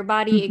 Like your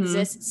body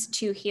exists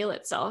to heal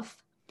itself.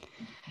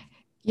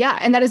 Yeah,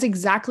 and that is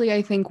exactly,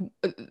 I think,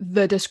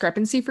 the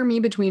discrepancy for me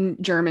between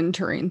germ and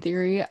terrain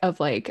theory of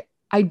like,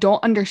 I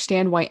don't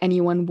understand why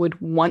anyone would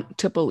want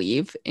to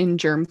believe in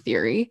germ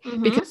theory,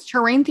 because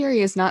terrain theory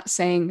is not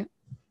saying,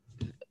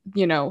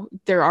 you know,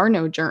 there are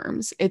no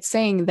germs. It's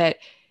saying that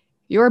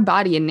your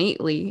body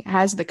innately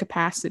has the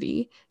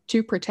capacity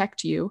to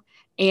protect you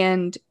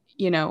and,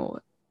 you know,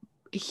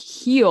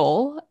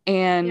 heal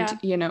and,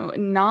 you know,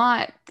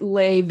 not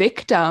lay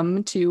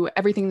victim to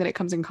everything that it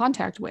comes in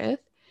contact with.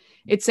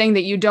 It's saying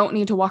that you don't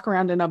need to walk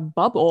around in a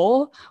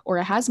bubble or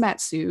a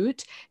hazmat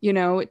suit, you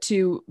know,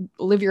 to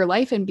live your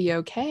life and be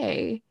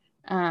okay.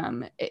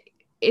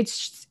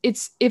 It's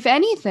if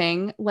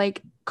anything,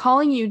 like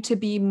calling you to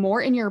be more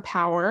in your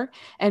power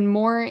and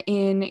more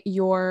in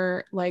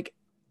your like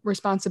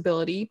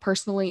responsibility,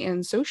 personally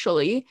and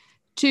socially,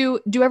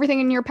 to do everything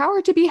in your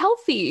power to be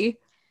healthy.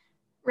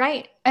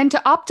 Right. And to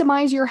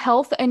optimize your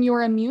health and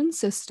your immune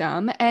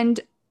system and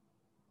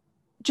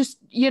just,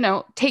 you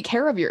know, take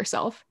care of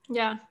yourself.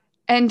 Yeah.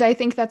 And I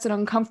think that's an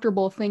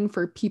uncomfortable thing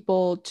for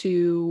people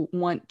to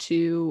want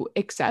to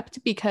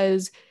accept,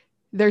 because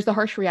there's the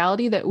harsh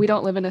reality that we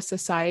don't live in a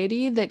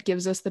society that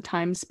gives us the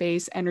time,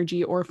 space,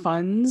 energy, or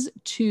funds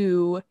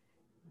to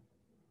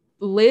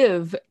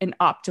live an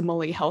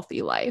optimally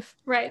healthy life.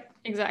 Right.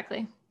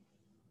 Exactly.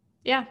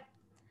 Yeah.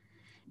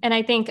 And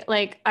I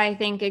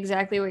think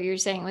exactly what you're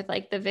saying with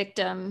like the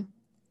victim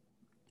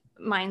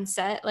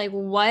mindset, like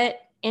what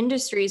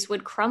industries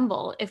would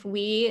crumble if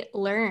we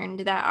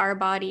learned that our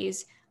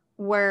bodies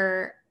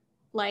were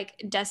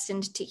like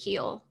destined to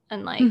heal,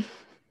 and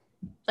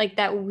like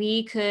that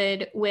we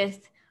could,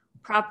 with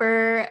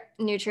proper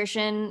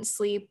nutrition,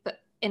 sleep,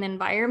 and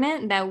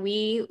environment, that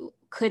we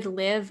could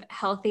live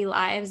healthy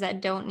lives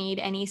that don't need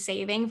any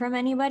saving from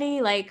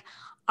anybody. Like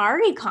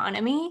our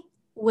economy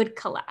would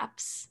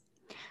collapse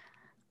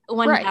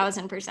Right.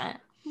 1000%.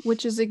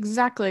 Which is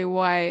exactly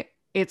why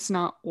it's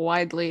not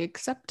widely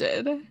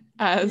accepted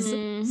as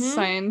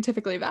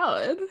scientifically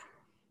valid.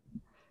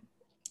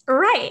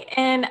 Right.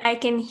 And I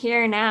can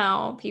hear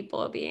now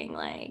people being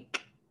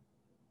like,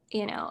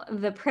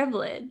 the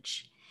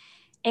privilege.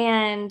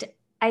 And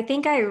I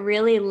think I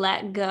really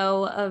let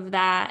go of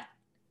that,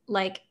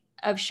 like,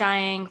 of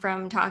shying away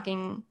from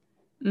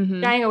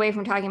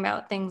talking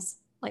about things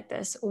like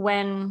this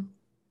when,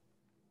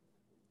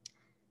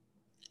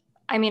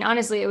 I mean,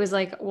 honestly, it was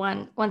like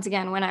once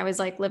again, when I was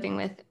like living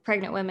with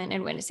pregnant women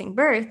and witnessing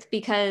birth,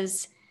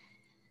 because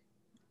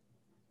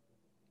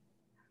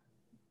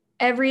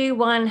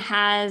everyone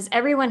has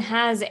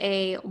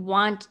a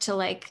want to,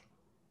 like,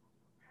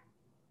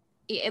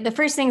 the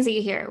first things that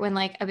you hear when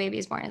like a baby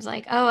is born is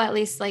like, oh, at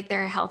least like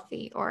they're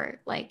healthy, or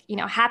like,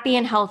 happy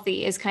and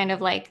healthy is kind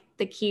of like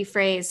the key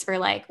phrase for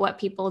like what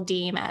people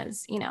deem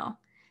as,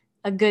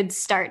 a good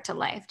start to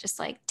life, just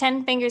like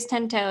 10 fingers,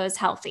 10 toes,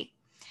 healthy.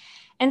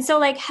 And so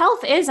like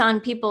health is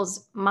on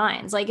people's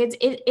minds. Like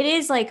it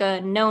is like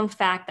a known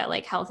fact that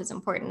like health is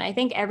important. I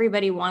think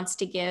everybody wants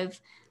to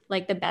give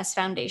like the best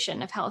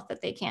foundation of health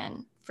that they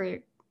can for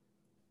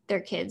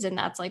their kids. And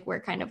that's like where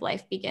kind of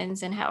life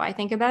begins, and how I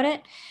think about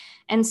it.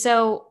 And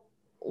so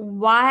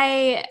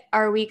why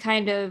are we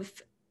kind of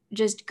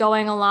just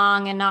going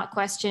along and not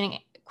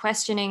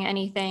questioning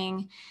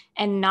anything,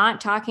 and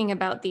not talking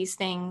about these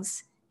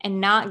things,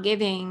 and not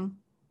giving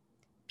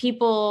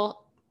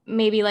people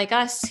maybe like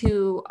us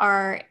who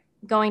are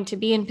going to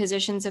be in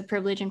positions of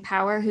privilege and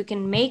power, who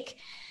can make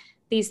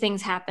these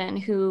things happen,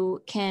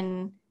 who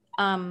can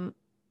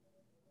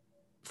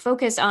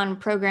focus on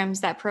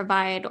programs that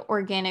provide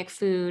organic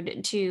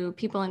food to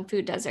people in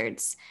food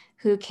deserts,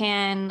 who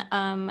can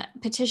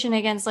petition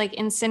against like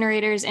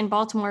incinerators in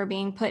Baltimore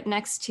being put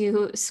next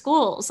to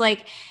schools.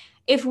 Like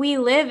if we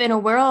live in a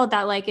world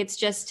that like it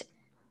just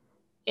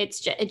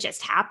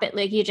happened,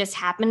 like you just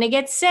happen to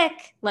get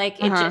sick,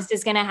 like it just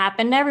is going to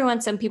happen to everyone.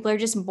 Some people are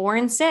just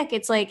born sick.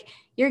 It's like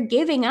you're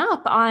giving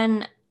up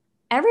on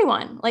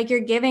everyone. Like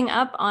you're giving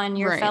up on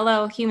your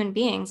fellow human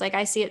beings. Like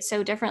I see it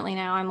so differently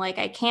now. I'm like,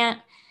 I can't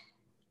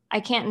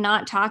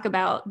not talk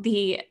about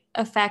the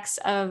effects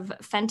of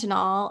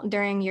fentanyl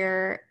during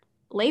your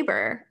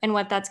labor and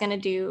what that's going to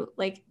do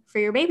like for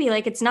your baby.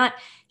 Like it's not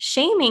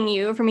shaming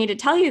you for me to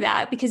tell you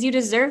that, because you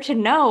deserve to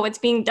know what's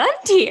being done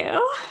to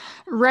you.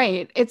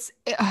 Right. It's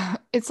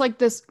like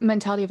this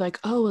mentality of like,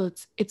 oh, well,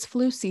 it's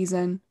flu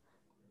season,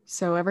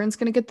 so everyone's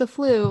gonna get the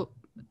flu.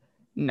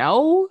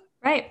 No.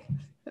 Right.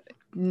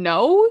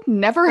 No,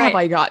 never have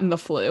I gotten the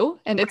flu.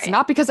 And it's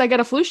not because I get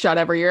a flu shot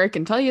every year, I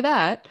can tell you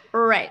that.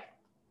 Right.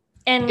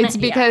 And it's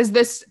because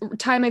this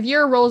time of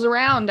year rolls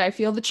around, I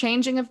feel the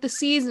changing of the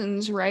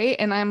seasons, right?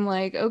 And I'm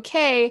like,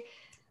 okay,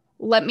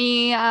 let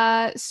me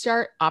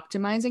start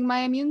optimizing my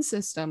immune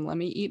system. Let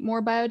me eat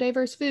more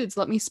biodiverse foods.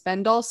 Let me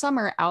spend all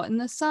summer out in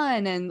the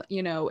sun and,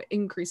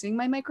 increasing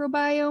my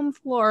microbiome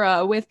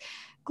flora with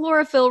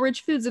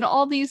chlorophyll-rich foods and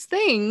all these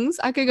things.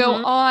 I could go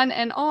on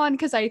and on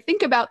because I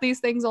think about these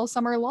things all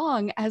summer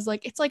long as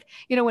like, it's like,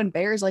 when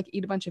bears like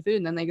eat a bunch of food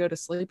and then they go to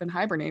sleep and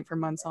hibernate for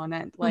months on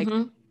end. Like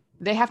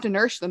they have to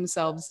nourish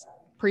themselves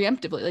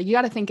preemptively. Like you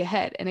got to think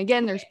ahead. And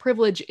again, there's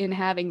privilege in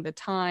having the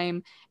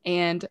time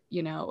and,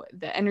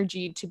 the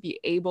energy to be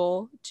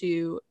able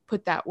to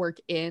put that work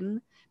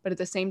in. But at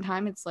the same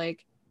time, it's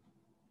like,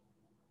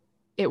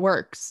 it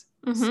works.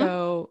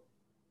 So.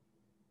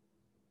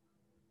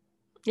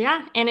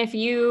 Yeah. And if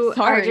you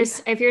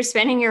if you're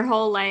spending your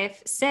whole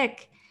life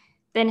sick,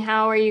 then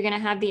how are you going to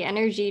have the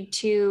energy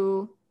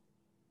to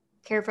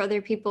care for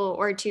other people,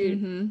 or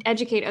to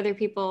educate other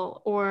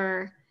people,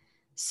 or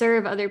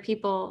serve other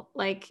people?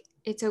 Like,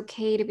 it's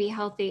okay to be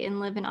healthy and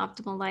live an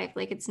optimal life.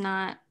 Like it's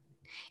how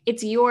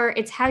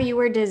you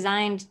were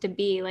designed to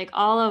be. Like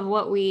all of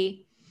what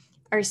we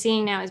are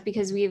seeing now is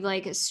because we've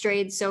like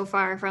strayed so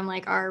far from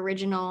like our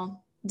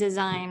original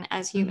design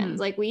as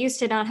humans. Like we used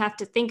to not have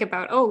to think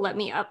about, oh, let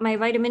me up my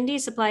vitamin D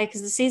supply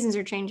because the seasons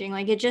are changing.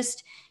 Like you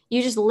just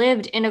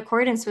lived in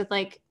accordance with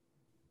like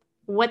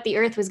what the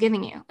earth was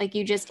giving you. Like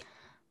you just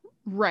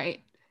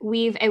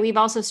we've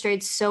also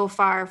strayed so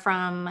far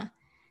from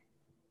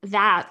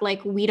that.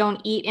 Like we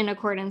don't eat in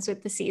accordance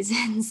with the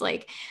seasons.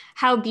 Like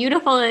how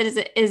beautiful is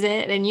it,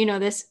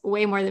 and this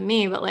way more than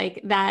me, but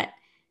like that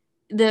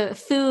the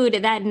food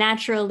that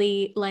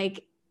naturally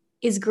like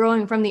is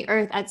growing from the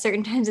earth at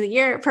certain times of the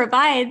year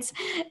provides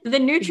the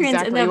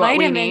nutrients and the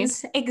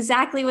vitamins,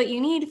 exactly what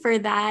you need for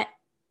that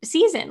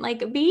season.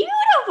 Like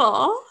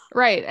beautiful.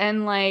 Right.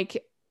 And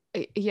like,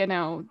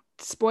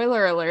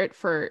 spoiler alert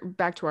for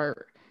back to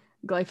our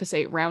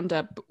glyphosate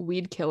Roundup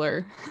weed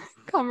killer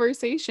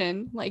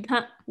conversation. Like,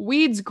 Huh.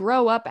 weeds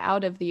grow up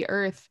out of the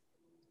earth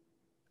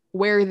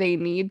where they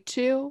need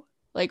to.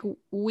 Like,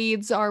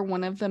 weeds are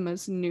one of the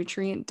most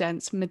nutrient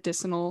dense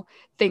medicinal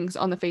things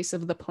on the face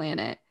of the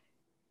planet.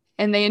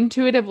 And they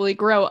intuitively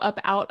grow up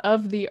out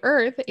of the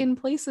earth in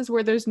places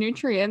where those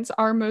nutrients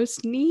are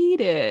most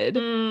needed.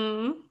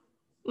 Mm.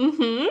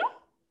 Mm-hmm.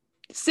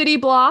 City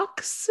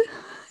blocks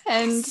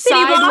and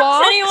City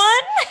blocks,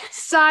 anyone?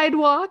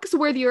 sidewalks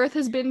where the earth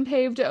has been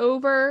paved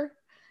over,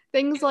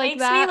 things It like makes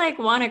me that. like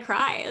want to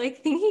cry,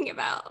 like thinking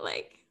about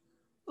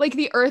Like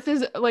the earth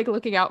is like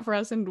looking out for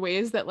us in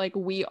ways that like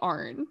we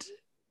aren't.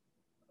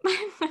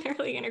 I'm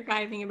literally gonna cry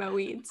thinking about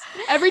weeds.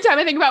 Every time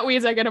I think about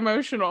weeds, I get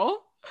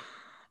emotional.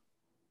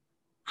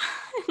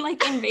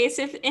 Like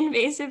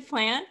invasive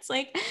plants,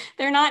 like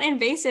they're not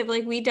invasive.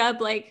 Like we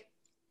dub like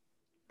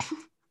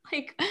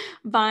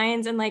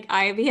vines and like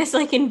ivy as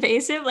like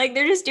invasive. Like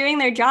they're just doing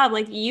their job.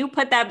 Like you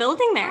put that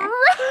building there.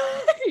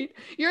 Right.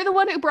 You're the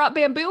one who brought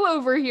bamboo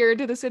over here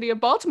to the city of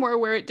Baltimore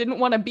where it didn't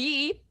want to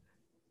be.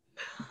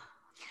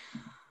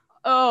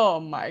 Oh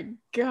my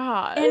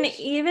gosh. And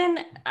even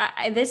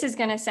this is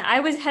gonna sound, I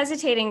was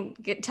hesitating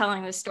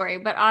telling this story,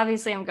 but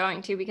obviously I'm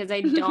going to because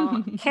I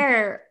don't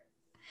care.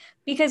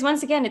 Because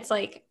once again, it's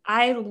like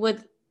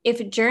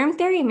if germ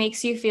theory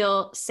makes you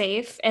feel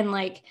safe and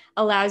like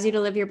allows you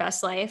to live your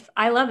best life,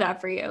 I love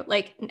that for you.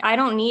 Like I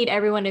don't need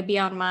everyone to be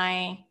on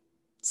my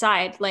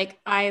side. Like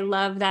I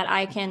love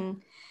that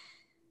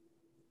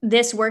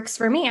this works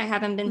for me. I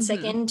haven't been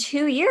sick in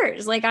 2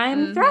 years. Like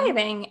I'm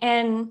thriving.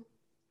 And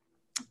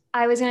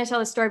I was going to tell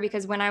the story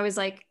because when I was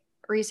like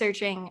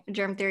researching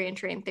germ theory and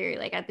terrain theory,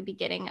 like at the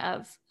beginning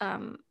of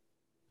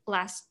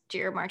last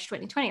year, March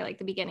 2020, like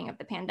the beginning of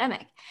the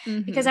pandemic,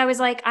 because I was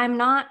like, I'm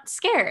not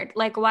scared.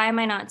 Like, why am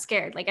I not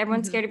scared? Like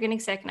everyone's scared of getting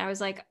sick. And I was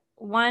like,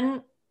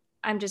 one,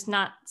 I'm just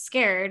not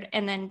scared.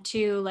 And then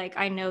two, like,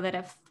 I know that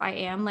if I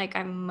am, like,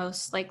 I'm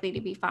most likely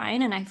to be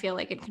fine. And I feel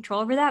like in control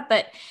over that.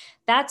 But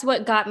that's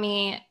what got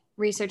me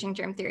researching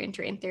germ theory and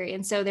terrain theory.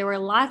 And so there were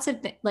lots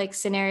of like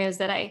scenarios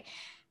that I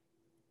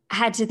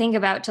had to think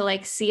about to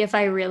like see if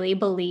I really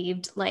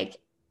believed like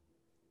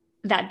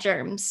that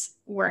germs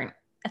weren't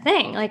a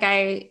thing. Like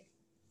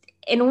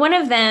in one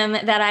of them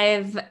that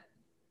I've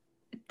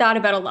thought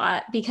about a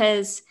lot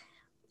because,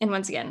 and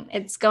once again,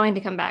 it's going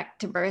to come back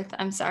to birth.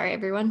 I'm sorry,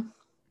 everyone.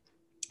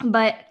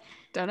 But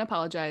don't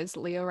apologize.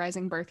 Leo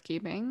rising birth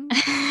keeping.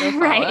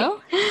 Right.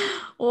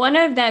 One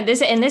of them,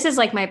 this is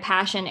like my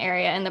passion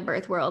area in the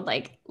birth world,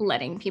 like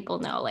letting people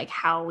know like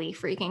how we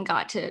freaking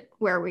got to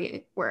where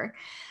we were,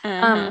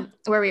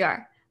 where we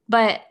are.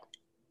 But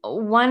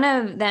one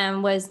of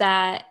them was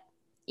that,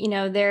 you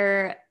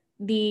know,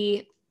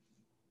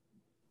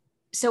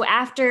 so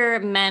after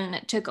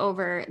men took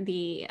over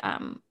the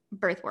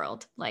birth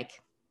world,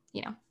 like,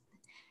 you know,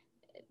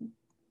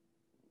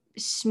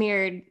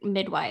 smeared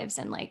midwives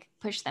and like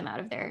pushed them out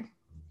of their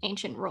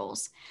ancient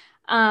roles,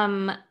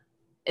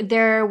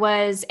 there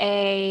was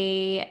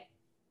a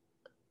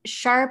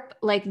sharp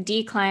like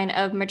decline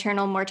of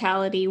maternal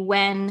mortality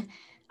when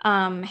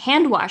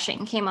hand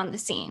washing came on the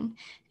scene.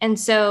 And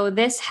so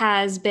this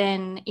has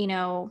been, you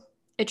know,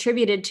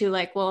 attributed to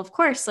like, well, of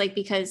course, like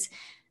because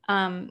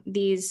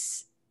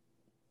these,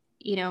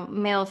 you know,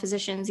 male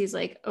physicians, these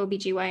like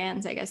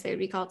OBGYNs, I guess they would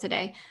be called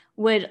today,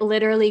 would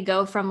literally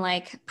go from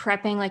like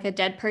prepping like a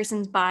dead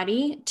person's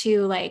body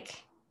to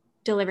like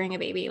delivering a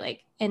baby,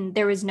 like, and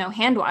there was no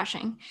hand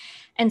washing.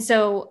 And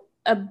so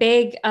a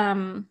big,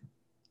 you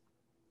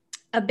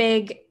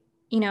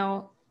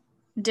know,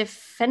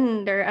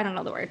 defender, I don't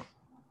know the word,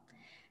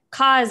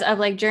 cause of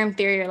like germ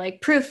theory or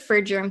like proof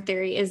for germ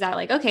theory is that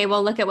like, okay,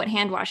 well, look at what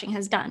hand washing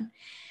has done.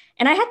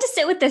 And I had to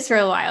sit with this for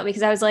a while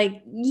because I was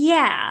like,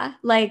 yeah,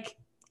 like,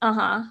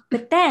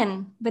 But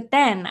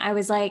then I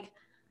was like,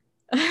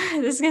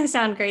 this is going to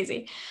sound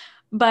crazy,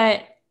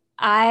 but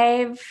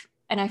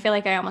and I feel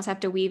like I almost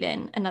have to weave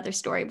in another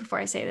story before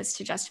I say this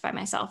to justify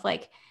myself.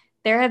 Like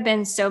there have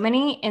been so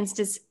many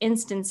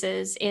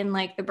instances in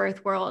like the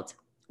birth world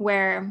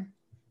where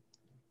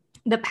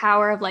the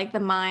power of like the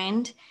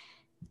mind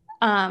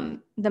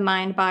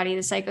body,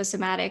 the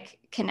psychosomatic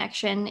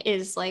connection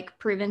is like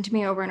proven to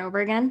me over and over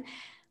again.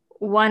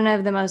 One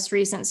of the most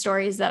recent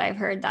stories that I've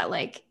heard that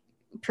like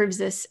proves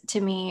this to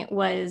me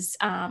was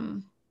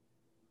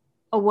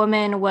a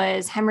woman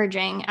was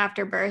hemorrhaging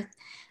after birth.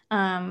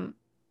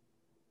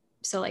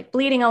 So like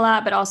bleeding a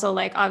lot, but also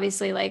like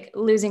obviously like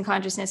losing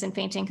consciousness and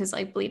fainting because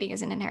like bleeding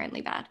isn't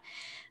inherently bad.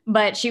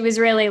 But she was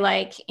really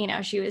like, you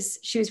know, she was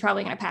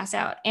probably going to pass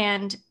out.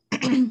 And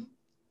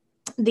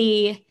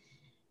the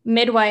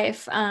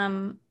midwife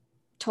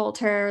told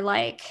her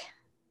like,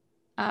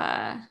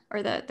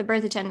 or the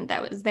birth attendant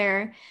that was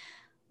there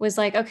was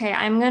like, okay,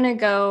 I'm going to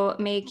go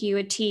make you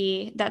a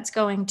tea that's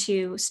going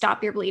to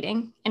stop your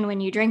bleeding. And when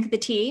you drink the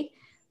tea,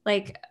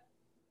 like,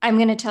 I'm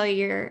going to tell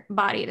your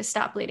body to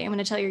stop bleeding. I'm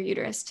going to tell your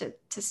uterus to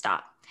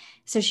stop.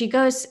 So she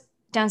goes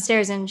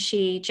downstairs and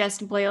she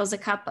just boils a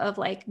cup of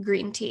like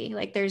green tea.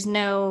 Like there's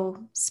no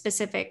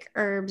specific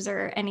herbs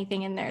or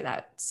anything in there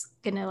that's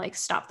gonna like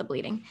stop the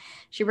bleeding.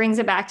 She brings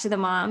it back to the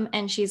mom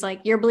and she's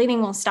like, your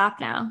bleeding will stop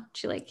now.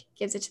 She like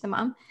gives it to the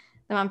mom.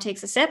 The mom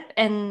takes a sip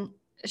and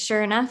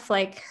sure enough,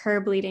 like her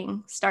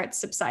bleeding starts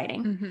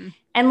subsiding. Mm-hmm.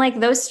 And like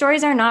those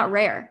stories are not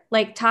rare.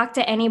 Like talk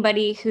to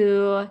anybody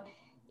who,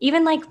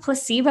 even like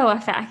placebo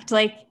effect,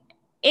 like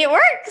it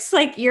works.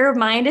 Like your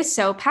mind is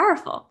so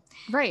powerful.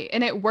 Right.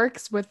 And it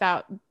works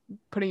without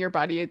putting your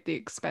body at the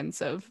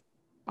expense of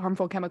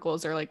harmful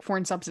chemicals or like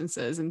foreign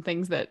substances and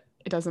things that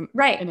it doesn't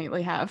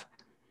innately have.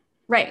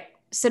 Right.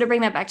 So to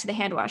bring that back to the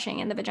hand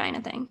washing and the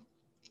vagina thing,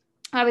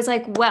 I was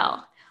like,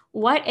 well,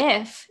 what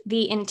if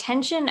the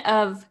intention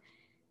of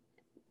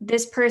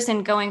this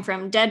person going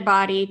from dead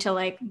body to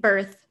like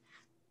birth,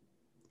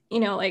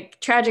 you know, like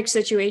tragic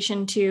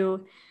situation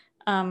to,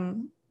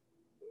 you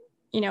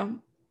know,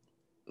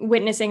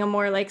 witnessing a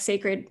more like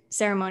sacred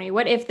ceremony?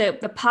 What if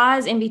the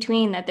pause in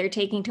between that they're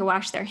taking to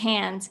wash their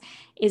hands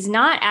is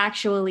not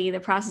actually the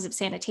process of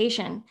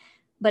sanitation,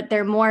 but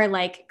they're more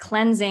like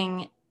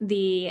cleansing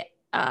the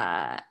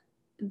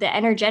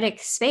energetic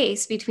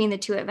space between the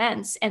two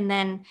events, and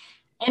then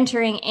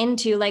entering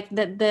into like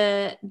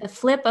the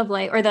flip of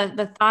like, or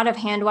the thought of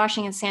hand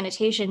washing and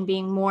sanitation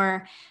being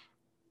more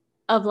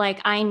of like,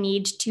 I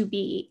need to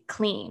be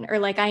clean, or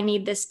like I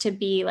need this to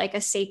be like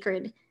a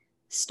sacred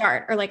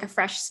start or like a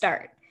fresh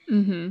start.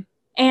 Mm-hmm.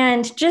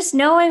 And just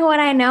knowing what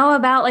I know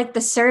about like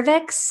the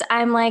cervix,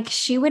 I'm like,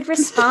 she would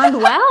respond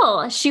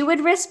well. She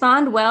would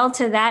respond well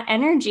to that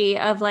energy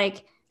of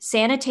like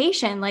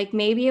sanitation. Like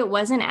maybe it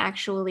wasn't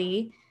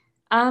actually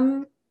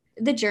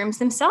the germs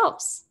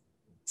themselves.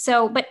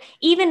 So, but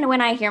even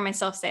when I hear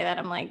myself say that,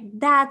 I'm like,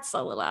 that's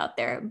a little out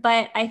there.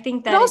 But I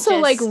think that but also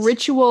like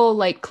ritual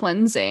like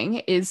cleansing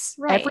is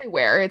right.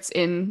 everywhere. It's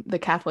in the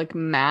Catholic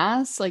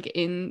Mass, like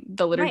in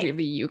the liturgy of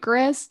the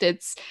Eucharist.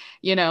 It's,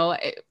 you know,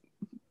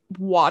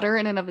 water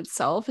in and of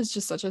itself is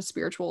just such a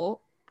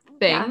spiritual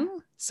thing. Yeah.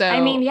 So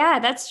I mean, yeah,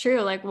 that's true.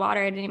 Like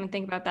water, I didn't even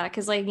think about that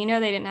because like, you know,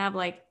 they didn't have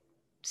like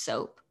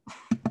soap,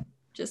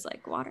 just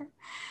like water.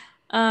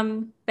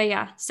 But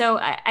yeah, so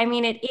I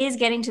mean, it is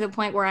getting to the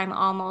point where I'm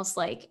almost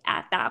like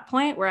at that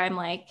point where I'm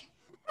like,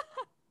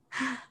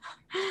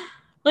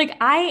 like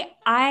like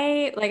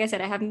I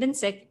said, I haven't been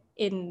sick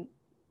in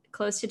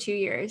close to 2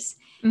 years.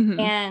 mm-hmm.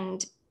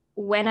 And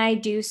when I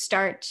do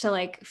start to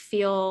like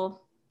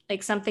feel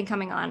like something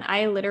coming on,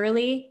 I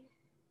literally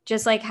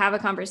just like have a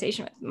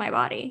conversation with my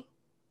body.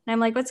 And I'm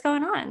like, what's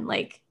going on?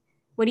 Like,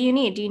 what do you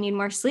need? Do you need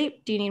more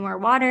sleep? Do you need more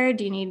water?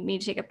 Do you need me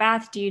to take a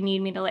bath? Do you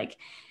need me to like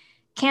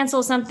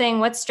cancel something?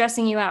 What's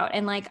stressing you out?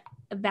 And like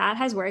that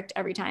has worked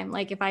every time.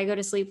 Like if I go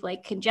to sleep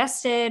like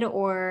congested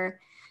or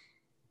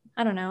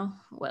I don't know,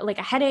 like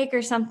a headache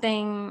or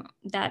something,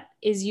 that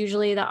is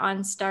usually the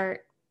onstart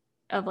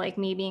of like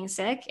me being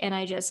sick. And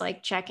I just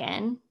like check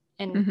in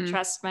and mm-hmm.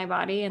 trust my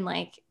body and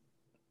like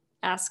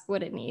ask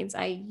what it needs.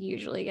 I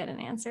usually get an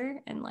answer.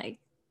 And like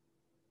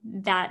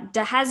that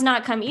has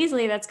not come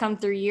easily. That's come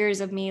through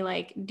years of me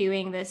like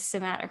doing this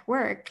somatic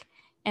work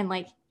and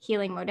like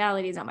healing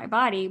modalities on my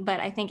body. But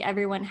I think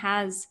everyone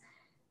has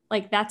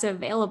like, that's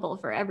available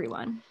for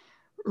everyone.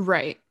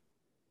 Right.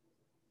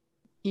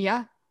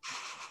 Yeah.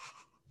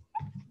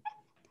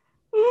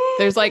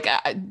 There's like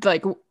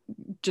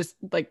just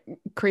like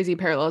crazy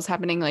parallels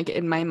happening like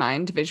in my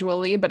mind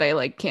visually, but I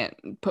like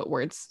can't put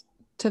words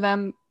to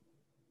them,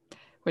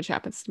 which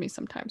happens to me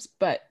sometimes.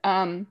 But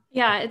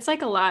yeah, it's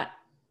like a lot.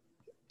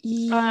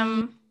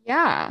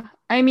 Yeah.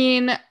 I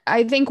mean,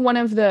 I think one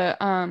of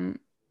the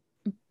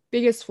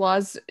biggest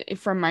flaws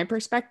from my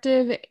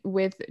perspective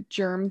with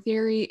germ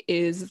theory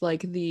is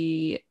like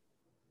the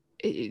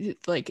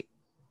like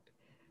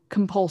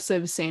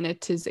compulsive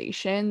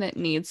sanitization that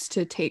needs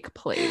to take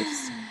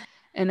place.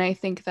 And I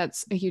think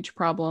that's a huge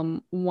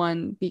problem.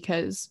 One,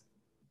 because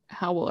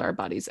how will our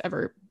bodies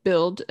ever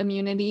build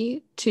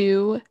immunity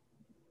to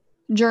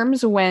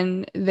germs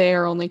when they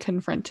are only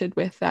confronted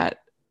with that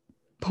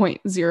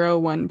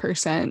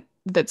 0.01%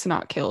 that's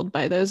not killed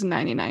by those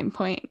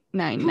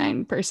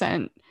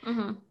 99.99%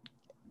 mm-hmm.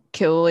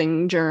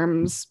 killing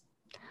germs,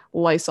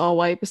 Lysol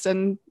wipes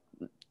and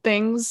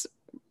things,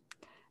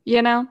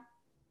 you know?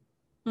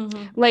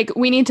 Mm-hmm. Like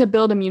we need to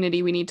build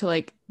immunity. We need to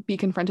like be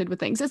confronted with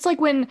things. It's like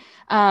when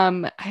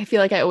I feel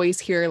like I always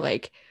hear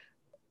like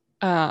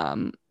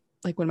when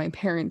my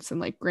parents and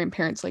like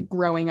grandparents like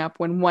growing up,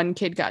 when one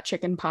kid got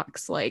chicken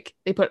pox, like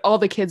they put all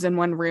the kids in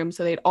one room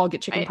so they'd all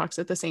get chicken pox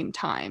at the same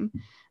time,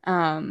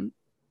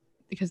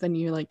 because then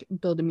you like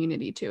build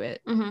immunity to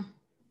it. Mm-hmm.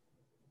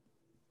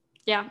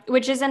 Yeah,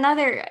 which is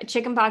another,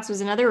 chicken pox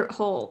was another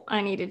hole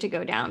I needed to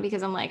go down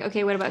because I'm like,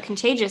 okay, what about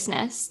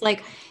contagiousness?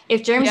 Like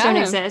if germs don't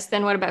exist,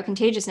 then what about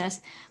contagiousness?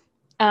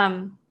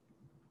 And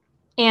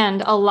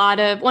a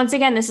lot of, once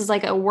again, this is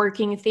like a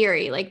working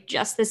theory, like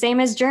just the same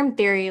as germ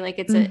theory. Like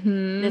it's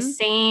the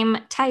same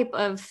type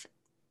of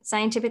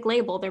scientific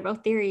label. They're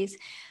both theories.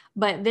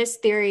 But this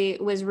theory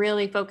was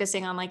really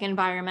focusing on like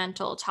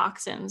environmental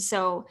toxins.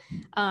 So,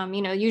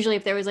 you know, usually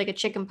if there was like a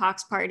chicken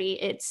pox party,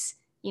 it's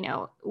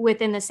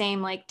within the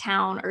same like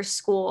town or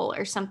school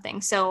or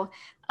something. So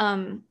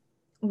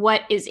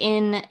what is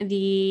in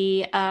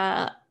the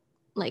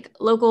like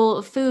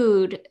local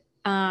food,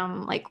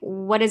 like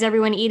what is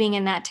everyone eating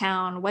in that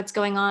town, what's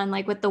going on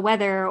like with the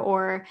weather,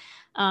 or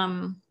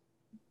the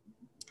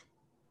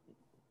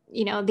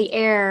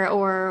air,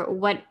 or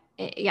what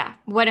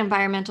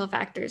environmental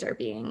factors are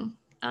being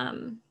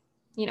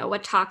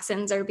what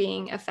toxins are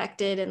being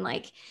affected, and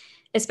like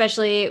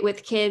especially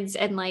with kids,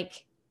 and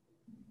like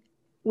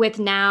with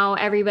now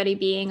everybody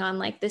being on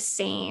like the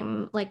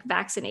same like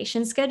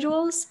vaccination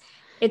schedules,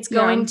 it's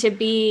going to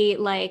be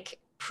like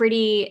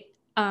pretty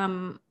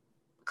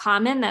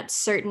common that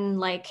certain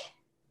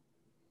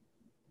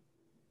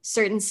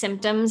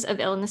symptoms of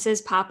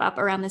illnesses pop up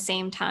around the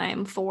same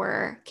time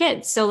for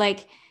kids. So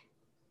like,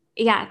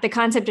 yeah, the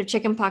concept of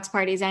chickenpox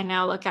parties I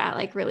now look at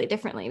like really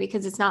differently,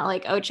 because it's not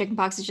like, oh,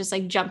 chickenpox is just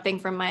like jumping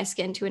from my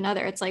skin to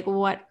another. It's like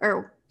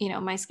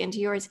my skin to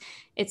yours.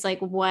 It's like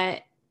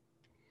what.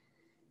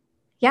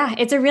 Yeah,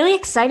 it's a really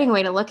exciting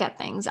way to look at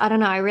things. I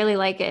don't know. I really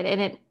like it.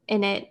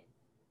 And it,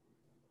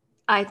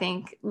 I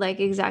think,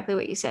 like exactly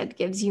what you said,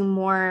 gives you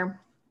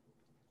more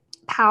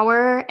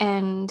power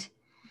and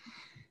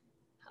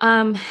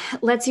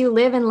lets you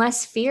live in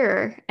less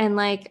fear. And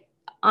like,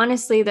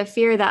 honestly, the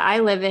fear that I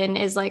live in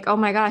is like, oh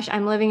my gosh,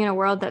 I'm living in a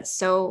world that's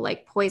so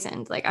like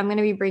poisoned. Like I'm going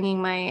to be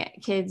bringing my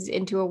kids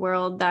into a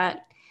world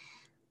that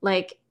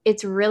like,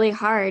 it's really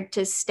hard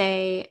to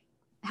stay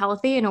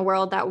healthy in a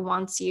world that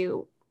wants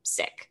you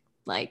sick.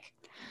 Like,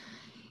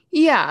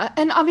 yeah.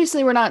 And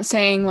obviously we're not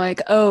saying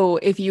like, oh,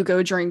 if you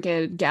go drink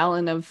a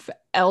gallon of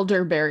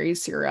elderberry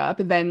syrup,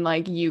 then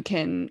like you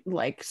can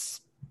like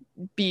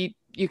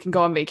you can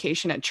go on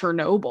vacation at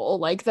Chernobyl.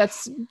 Like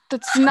that's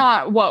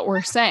not what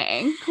we're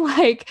saying.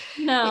 Like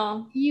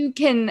no, you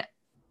can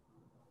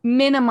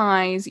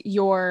minimize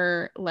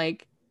your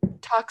like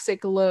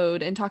toxic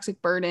load and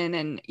toxic burden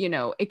and,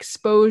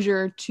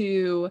 exposure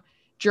to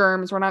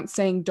germs. We're not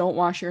saying don't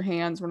wash your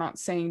hands. We're not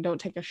saying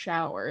don't take a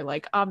shower.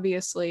 Like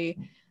obviously,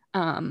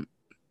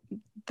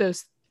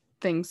 those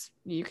things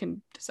you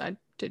can decide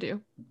to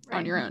do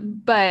on your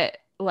own. But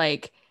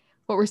like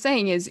what we're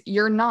saying is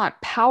you're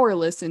not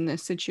powerless in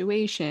this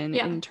situation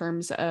in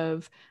terms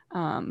of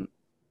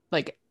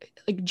like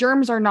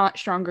germs are not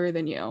stronger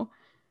than you.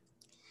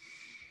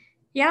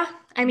 Yeah.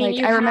 I mean,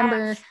 like I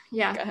remember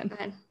yeah, go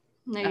ahead.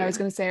 No, I was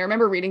going to say, I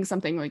remember reading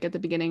something like at the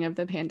beginning of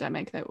the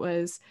pandemic that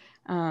was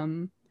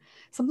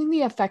something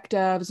the effect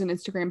of, was an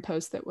Instagram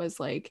post that was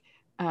like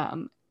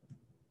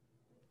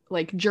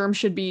germs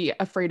should be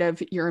afraid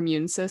of your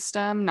immune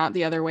system, not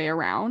the other way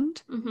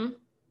around. Mm-hmm.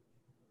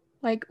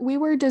 Like we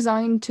were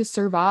designed to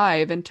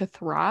survive and to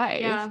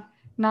thrive,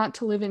 not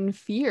to live in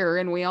fear.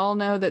 And we all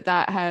know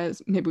that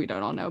has, maybe we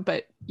don't all know,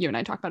 but you and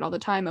I talk about all the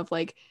time of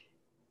like,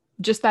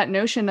 just that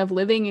notion of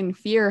living in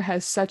fear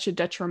has such a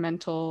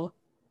detrimental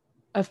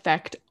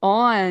effect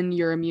on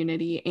your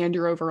immunity and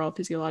your overall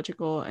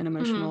physiological and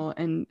emotional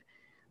and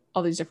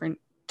all these different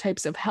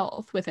types of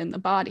health within the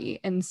body.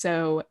 And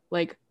so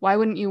like, why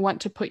wouldn't you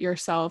want to put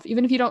yourself,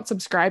 even if you don't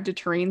subscribe to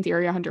terrain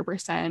theory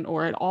 100%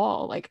 or at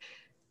all, like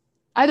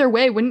either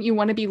way, wouldn't you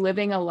want to be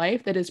living a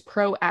life that is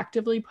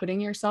proactively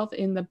putting yourself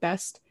in the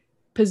best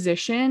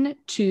position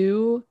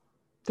to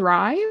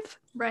thrive?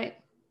 Right.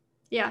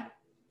 Yeah.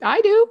 I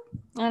do.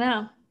 I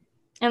know.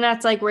 And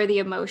that's like where the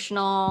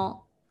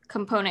emotional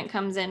component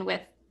comes in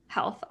with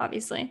health,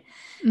 obviously.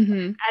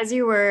 Mm-hmm. As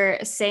you were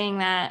saying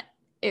that,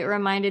 it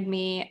reminded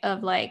me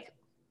of like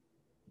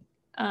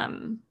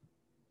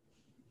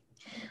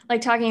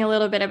talking a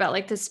little bit about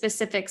like the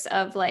specifics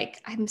of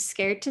like, I'm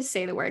scared to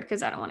say the word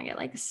because I don't want to get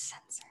like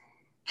censored.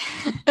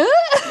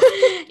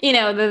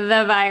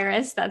 The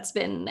virus that's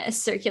been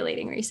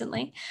circulating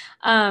recently.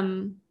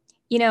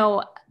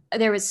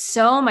 There was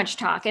so much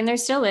talk, and there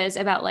still is,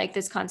 about like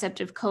this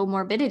concept of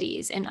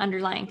comorbidities and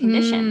underlying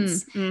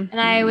conditions. Mm-hmm. And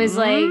I was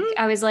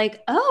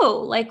like,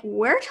 oh, like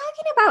we're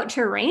talking about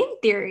terrain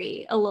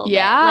theory a little bit.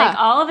 Like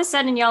all of a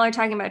sudden y'all are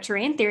talking about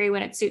terrain theory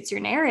when it suits your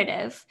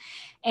narrative.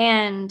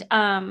 And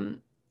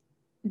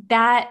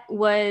that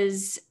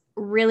was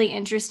really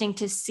interesting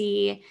to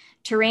see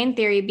terrain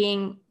theory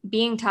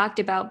being talked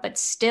about, but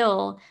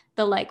still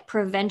the like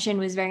prevention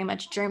was very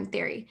much germ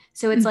theory.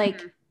 So it's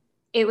like,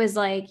 it was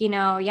like,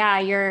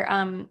 you're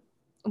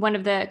one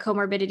of the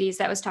comorbidities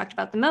that was talked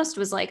about the most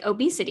was like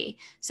obesity.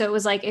 So it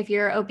was like, if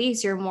you're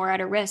obese, you're more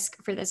at a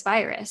risk for this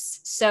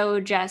virus.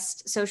 So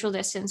just social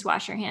distance,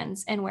 wash your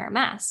hands, and wear a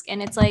mask.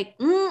 And it's like,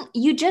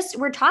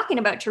 we're talking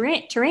about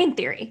terrain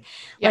theory.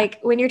 Yeah. Like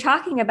when you're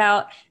talking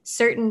about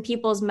certain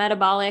people's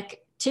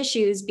metabolic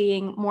tissues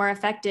being more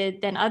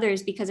affected than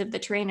others because of the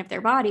terrain of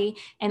their body,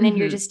 and then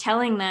you're just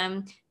telling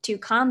them to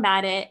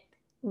combat it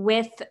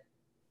with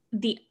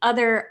the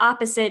other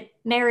opposite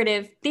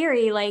narrative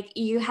theory, like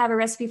you have a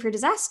recipe for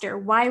disaster.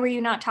 Why were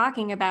you not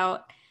talking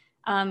about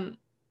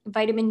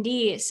vitamin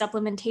D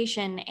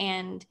supplementation?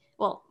 And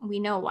well, we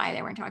know why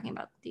they weren't talking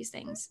about these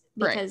things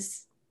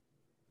because,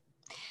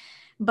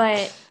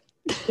 but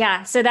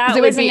yeah, so that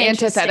it would be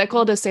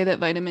antithetical to say that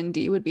vitamin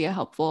D would be a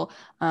helpful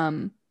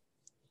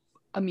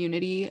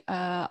immunity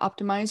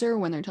optimizer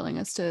when they're telling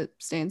us to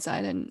stay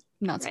inside and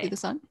not see the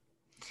sun.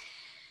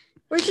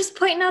 We're just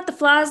pointing out the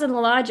flaws in the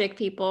logic,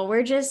 people.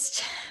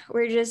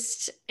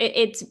 It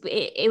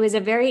was a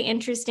very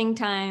interesting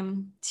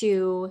time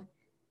to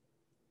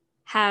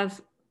have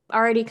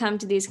already come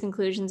to these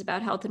conclusions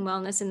about health and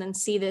wellness and then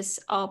see this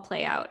all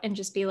play out and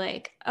just be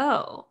like,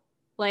 oh,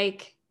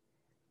 like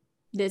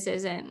this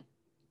isn't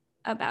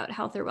about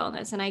health or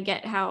wellness. And I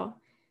get how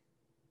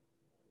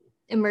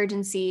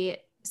emergency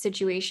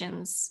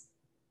situations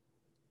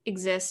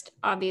exist,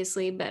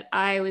 obviously, but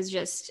I was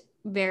just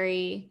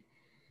very,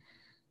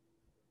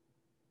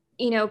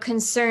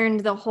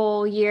 concerned the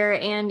whole year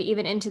and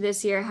even into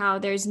this year how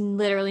there's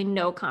literally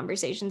no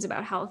conversations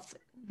about health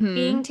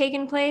being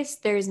taken place.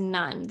 There's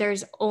none.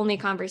 There's only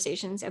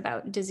conversations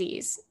about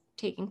disease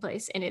taking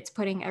place, and it's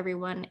putting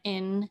everyone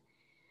in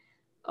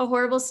a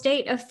horrible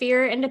state of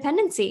fear and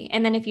dependency.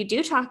 And then if you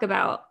do try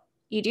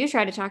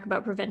to talk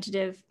about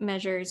preventative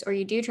measures, or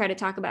you do try to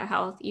talk about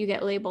health, you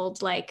get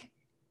labeled like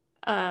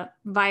a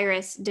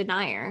virus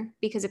denier,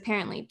 because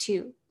apparently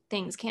two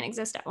things can't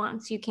exist at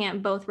once. You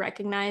can't both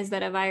recognize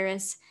that a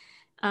virus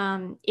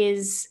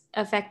is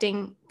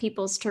affecting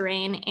people's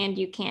terrain, and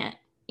you can't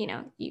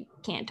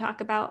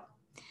talk about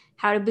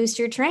how to boost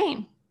your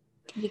terrain,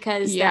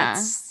 because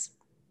that's.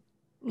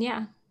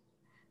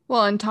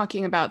 Well, and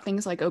talking about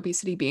things like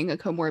obesity being a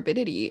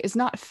comorbidity is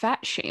not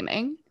fat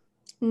shaming.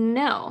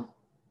 No.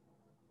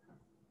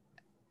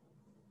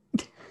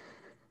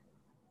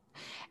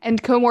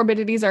 And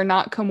comorbidities are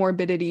not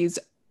comorbidities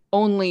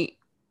only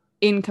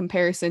in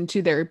comparison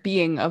to there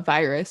being a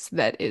virus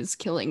that is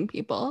killing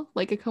people.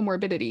 Like a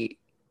comorbidity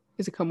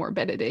is a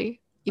comorbidity,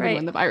 even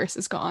when the virus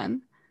is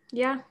gone.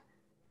 Yeah.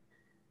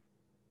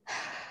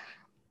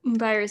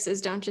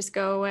 Viruses don't just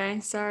go away.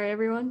 Sorry,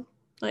 everyone.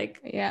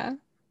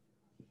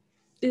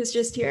 It's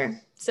just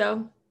here.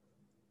 So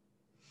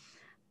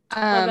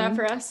love that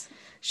for us.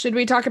 Should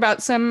we talk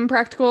about some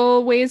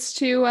practical ways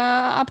to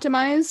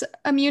optimize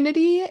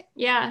immunity?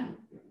 Yeah.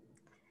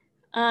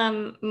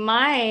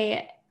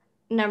 My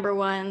number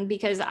one,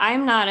 because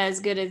I'm not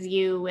as good as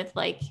you with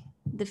like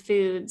the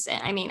foods.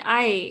 I mean,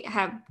 I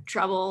have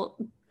trouble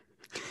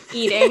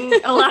eating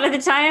a lot of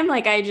the time.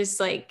 Like I just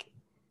like,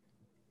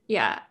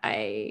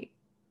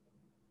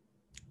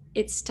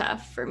 it's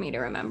tough for me to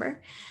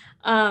remember.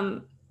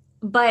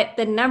 But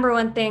the number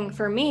one thing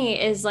for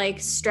me is like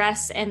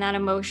stress and that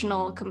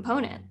emotional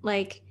component.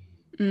 Like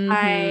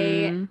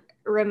I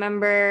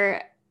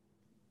remember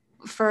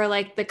for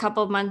like the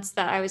couple of months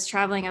that I was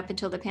traveling up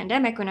until the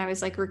pandemic, when I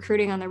was like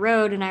recruiting on the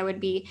road, and I would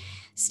be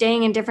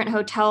staying in different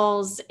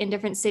hotels in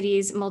different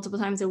cities multiple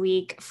times a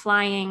week,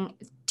 flying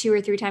 2 or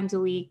 3 times a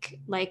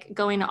week, like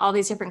going to all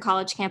these different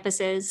college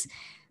campuses,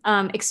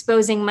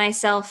 exposing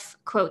myself,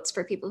 quotes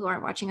for people who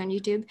aren't watching on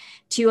YouTube,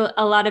 to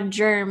a lot of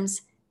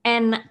germs.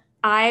 And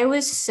I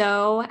was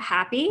so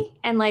happy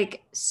and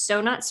like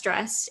so not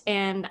stressed,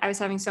 and I was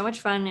having so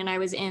much fun, and I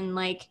was in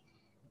like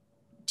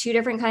 2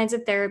 different kinds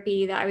of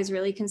therapy that I was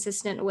really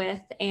consistent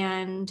with,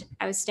 and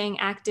I was staying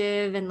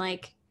active, and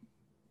like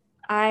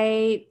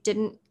I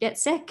didn't get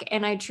sick.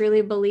 And I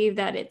truly believe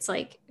that it's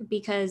like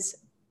because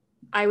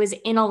I was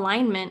in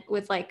alignment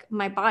with like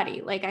my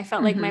body. Like I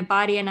felt like my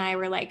body and I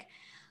were like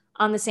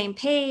on the same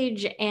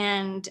page,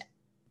 and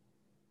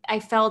I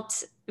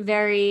felt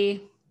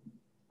very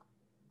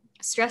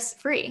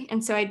stress-free.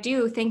 And so I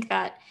do think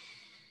that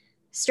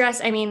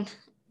stress, I mean,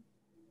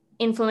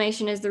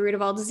 inflammation is the root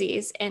of all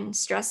disease, and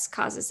stress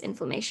causes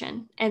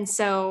inflammation. And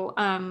so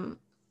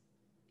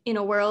in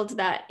a world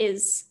that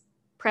is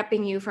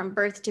prepping you from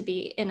birth to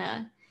be in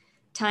a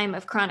time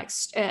of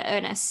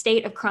in a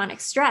state of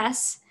chronic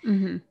stress,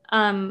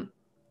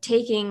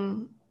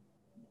 taking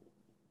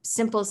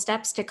simple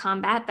steps to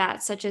combat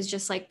that, such as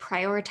just like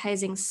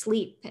prioritizing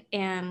sleep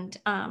and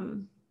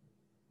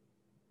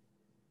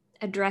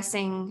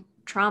addressing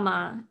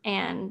trauma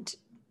and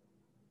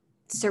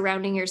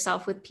surrounding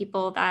yourself with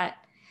people that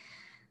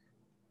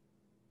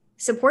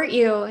support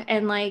you,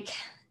 and like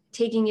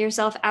taking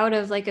yourself out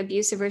of like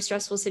abusive or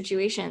stressful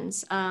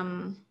situations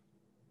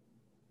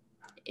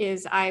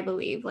is, I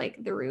believe,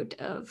 like the root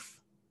of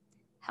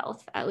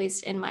health, at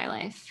least in my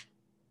life.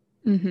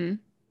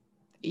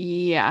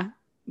 Yeah,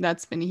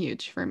 that's been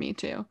huge for me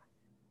too.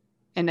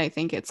 And I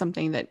think it's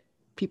something that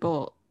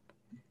people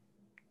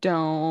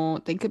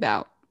don't think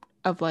about,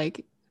 of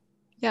like,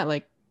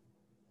 like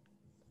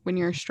when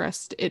you're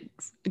stressed, it,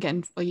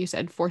 again, like you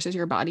said, forces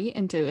your body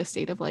into a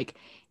state of like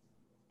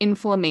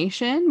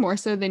inflammation more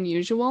so than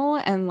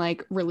usual, and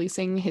like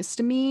releasing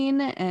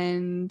histamine,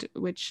 and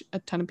which a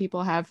ton of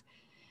people have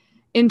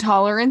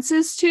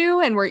intolerances to,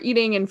 and we're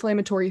eating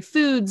inflammatory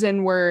foods,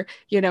 and we're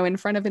in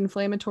front of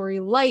inflammatory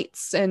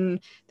lights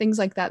and things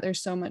like that.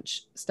 There's so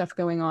much stuff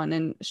going on,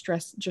 and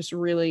stress just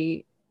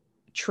really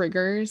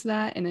triggers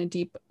that in a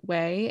deep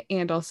way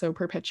and also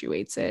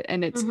perpetuates it.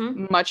 And it's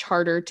much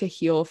harder to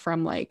heal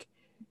from like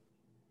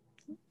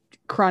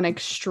chronic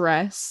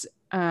stress,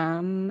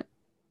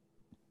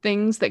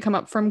 things that come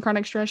up from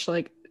chronic stress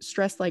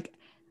like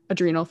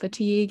adrenal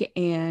fatigue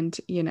and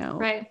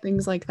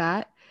things like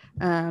that,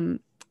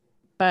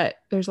 But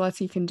there's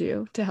lots you can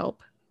do to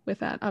help with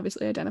that.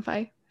 Obviously,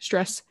 identify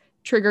stress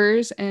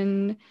triggers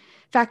and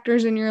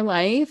factors in your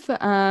life.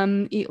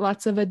 Eat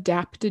lots of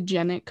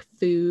adaptogenic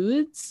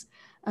foods.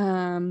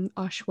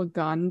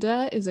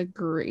 Ashwagandha is a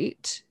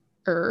great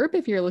herb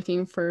if you're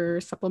looking for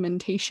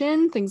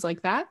supplementation, things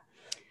like that.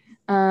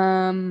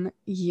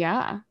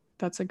 Yeah,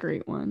 that's a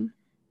great one.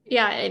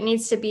 Yeah, it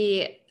needs to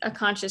be a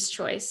conscious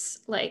choice,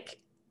 like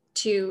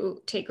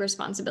to take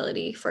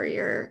responsibility for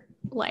your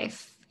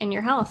life and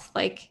your health.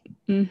 Like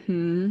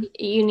you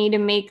need to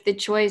make the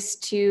choice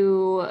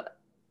to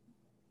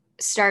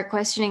start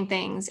questioning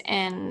things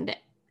and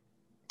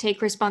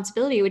take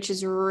responsibility, which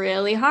is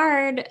really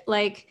hard.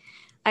 Like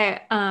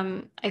I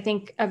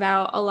think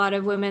about a lot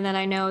of women that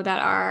I know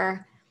that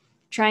are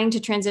trying to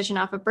transition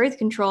off of birth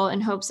control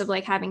in hopes of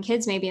like having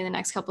kids maybe in the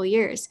next couple of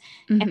years.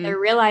 And they're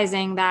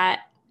realizing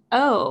that,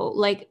 oh,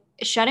 like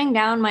shutting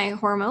down my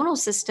hormonal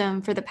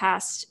system for the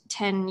past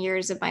 10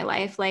 years of my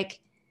life, like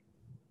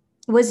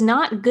was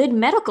not good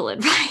medical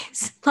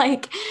advice.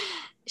 Like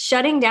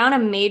shutting down a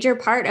major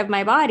part of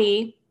my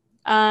body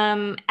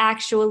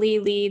actually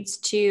leads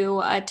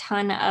to a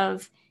ton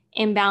of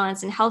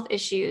imbalance and health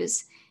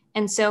issues.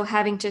 And so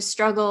having to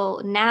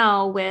struggle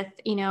now with,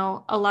 you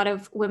know, a lot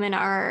of women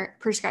are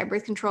prescribed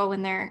birth control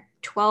when they're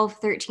 12,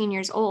 13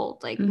 years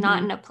old, like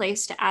not in a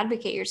place to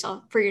advocate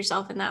for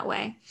yourself in that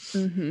way.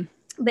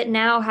 But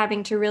now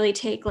having to really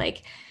take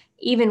like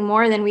even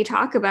more than we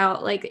talk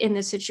about, like in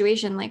this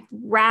situation, like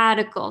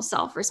radical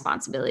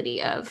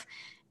self-responsibility of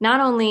not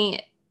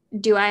only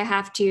do I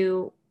have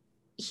to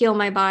heal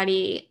my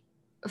body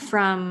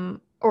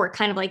from, or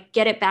kind of like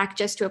get it back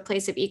just to a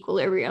place of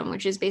equilibrium,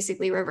 which is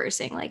basically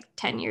reversing like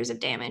 10 years of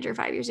damage or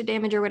 5 years of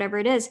damage or whatever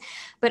it is,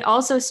 but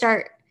also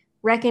start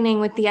reckoning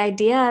with the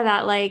idea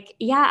that like,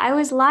 yeah, I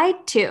was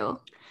lied to.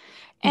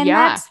 And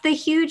that's the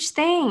huge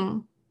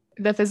thing.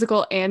 The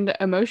physical and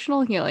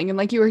emotional healing. And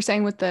like you were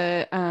saying with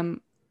the,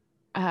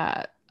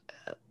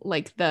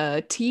 like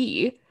the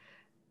tea,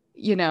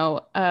 you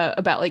know,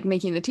 about like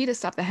making the tea to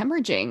stop the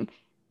hemorrhaging,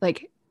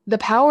 like the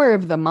power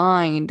of the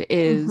mind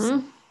is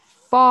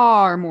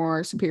far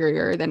more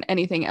superior than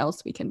anything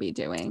else we can be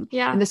doing.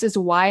 Yeah. And this is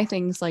why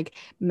things like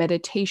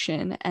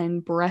meditation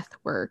and breath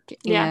work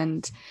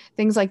and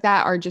things like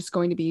that are just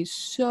going to be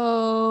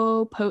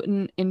so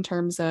potent in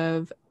terms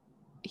of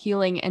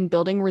healing and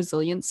building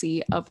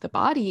resiliency of the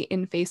body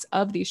in face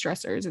of these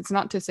stressors. It's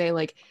not to say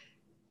like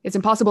it's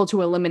impossible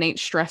to eliminate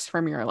stress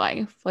from your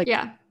life. Like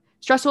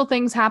stressful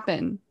things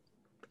happen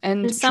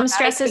and some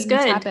stress is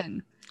good.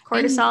 Happen.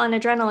 Cortisol and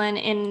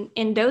adrenaline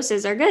in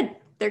doses are good.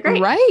 They're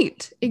great.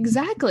 Right.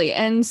 Exactly.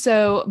 And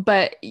so,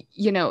 but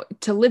you know,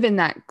 to live in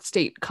that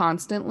state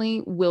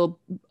constantly will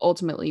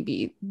ultimately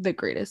be the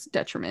greatest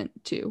detriment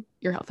to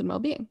your health and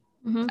well-being.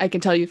 I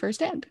can tell you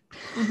firsthand.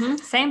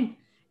 Same.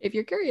 If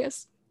you're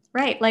curious.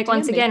 Right. Like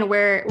once again,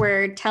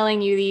 we're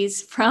telling you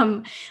these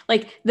from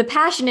like the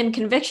passion and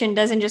conviction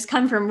doesn't just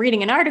come from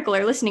reading an article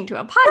or listening to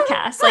a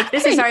podcast. Like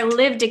this is our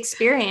lived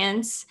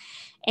experience.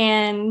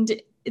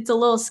 And it's a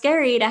little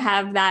scary to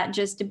have that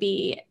just to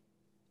be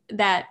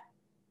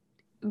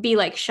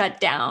like shut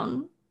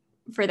down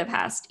for the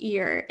past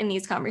year in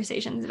these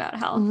conversations about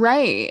health.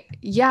 Right.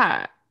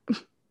 Yeah.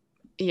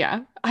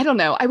 Yeah. I don't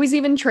know. I was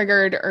even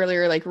triggered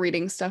earlier, like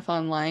reading stuff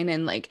online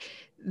and like,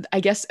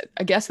 I guess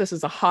this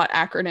is a hot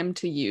acronym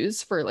to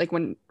use for like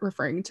when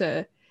referring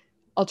to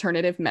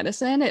alternative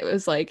medicine. It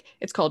was like,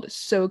 it's called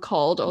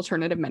so-called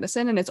alternative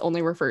medicine, and it's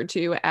only referred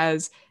to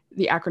as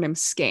the acronym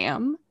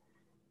SCAM.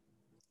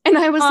 And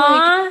I was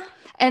like,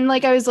 and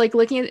like, I was like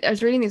I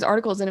was reading these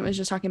articles and it was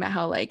just talking about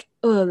how like,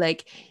 oh,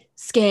 like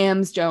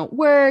scams don't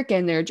work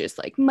and they're just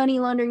like money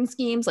laundering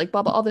schemes, like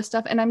blah, blah, all this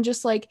stuff. And I'm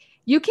just like,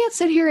 you can't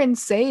sit here and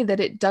say that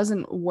it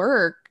doesn't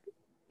work,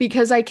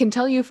 because I can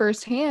tell you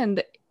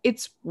firsthand,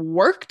 it's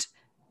worked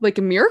like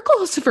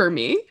miracles for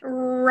me.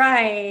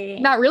 Right.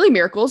 Not really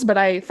miracles, but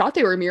I thought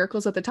they were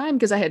miracles at the time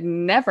because I had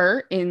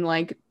never in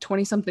like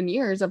 20 something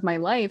years of my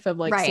life of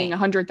like seeing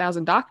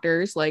 100,000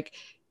 doctors, like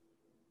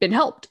been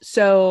helped.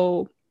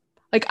 So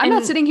like, I'm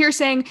not sitting here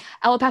saying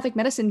allopathic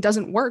medicine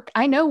doesn't work.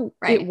 I know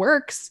it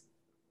works,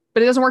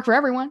 but it doesn't work for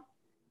everyone.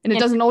 And it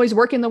doesn't always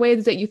work in the way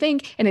that you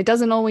think. And it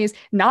doesn't always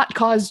not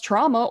cause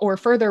trauma or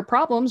further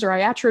problems or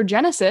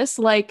iatrogenesis.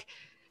 Like,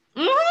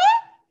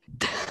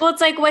 well,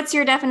 it's like, what's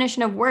your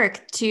definition of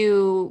work?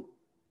 To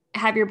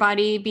have your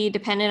body be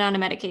dependent on a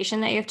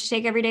medication that you have to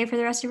take every day for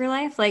the rest of your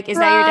life? Like, is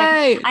that your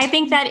definition? I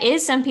think that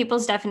is some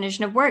people's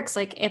definition of works.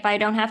 Like, if I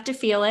don't have to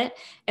feel it,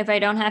 if I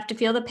don't have to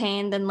feel the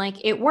pain, then like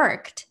it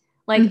worked.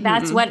 Like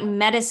that's what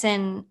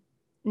medicine,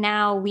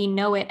 now we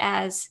know it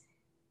as,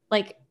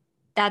 like,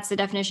 that's the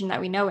definition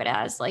that we know it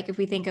as. Like if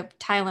we think of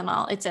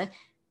Tylenol, it's a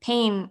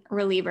pain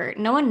reliever.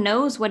 No one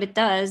knows what it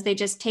does. They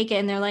just take it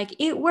and they're like,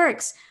 it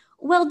works.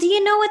 Well, do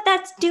you know what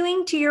that's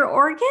doing to your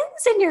organs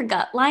and your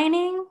gut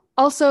lining?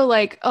 Also,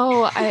 like,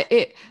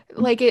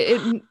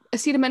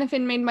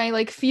 acetaminophen made my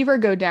like fever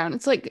go down.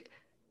 It's like,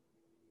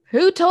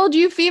 who told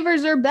you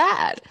fevers are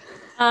bad?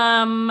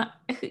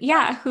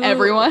 Yeah, who?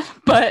 Everyone,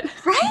 but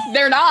Right?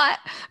 they're not.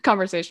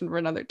 Conversation for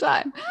another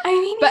time. I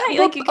mean, But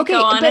yeah, like you could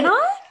go on and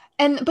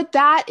on. but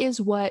that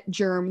is what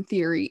germ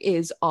theory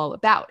is all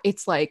about.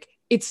 It's like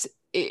it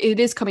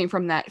is coming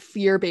from that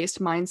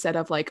fear-based mindset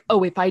of like,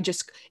 oh, if I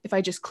just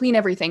clean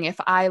everything, if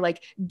I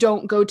like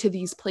don't go to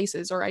these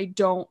places, or I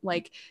don't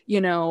like,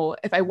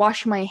 if I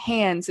wash my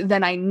hands,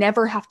 then I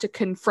never have to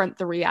confront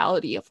the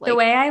reality of The like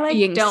way I like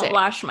being don't sick.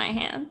 wash my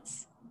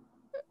hands.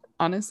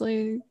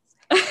 Honestly,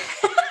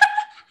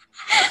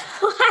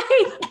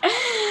 Like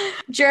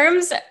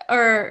germs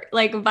or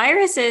like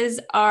viruses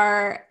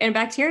are and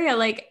bacteria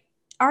like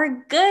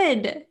are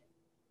good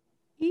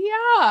if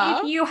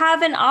yeah. you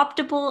have an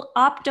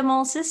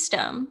optimal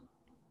system.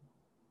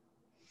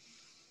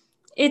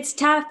 It's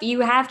tough.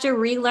 You have to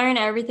relearn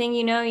everything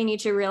you know. You need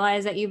to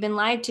realize that you've been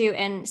lied to.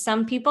 And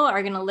some people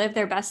are going to live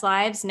their best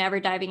lives never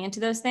diving into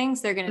those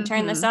things. They're going to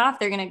turn this off.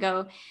 They're going to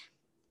go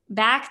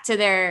back to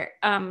their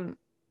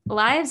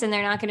lives and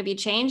they're not going to be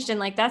changed. And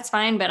like, that's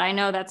fine. But I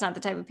know that's not the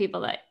type of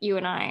people that you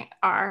and I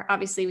are.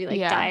 Obviously, we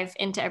like dive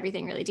into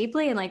everything really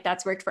deeply and like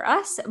that's worked for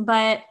us.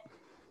 But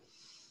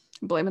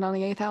blame it on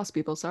the eighth house,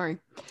 people. Sorry.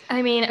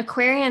 I mean,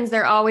 Aquarians,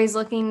 they're always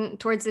looking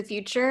towards the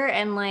future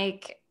and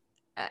like,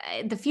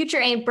 the future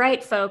ain't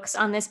bright, folks,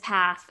 on this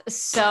path.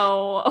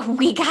 So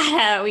we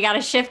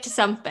gotta shift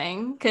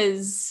something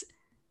because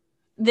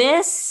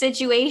this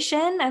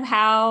situation of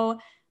how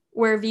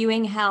we're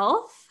viewing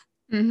health,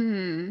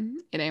 it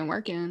ain't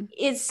working.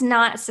 it's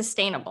not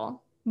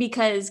sustainable.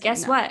 Because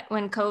guess what?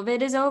 When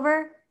COVID is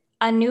over,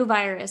 a new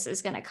virus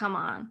is gonna come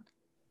on,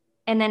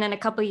 and then in a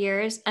couple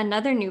years,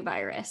 another new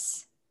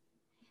virus.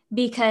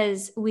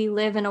 Because we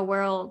live in a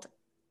world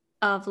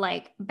of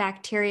like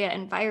bacteria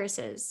and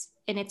viruses,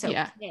 and it's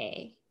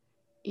okay.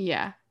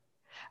 Yeah.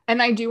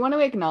 And I do want to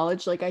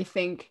acknowledge, like, I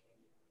think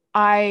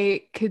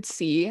I could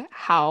see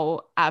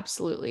how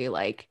absolutely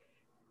like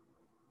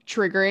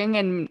triggering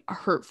and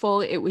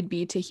hurtful it would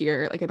be to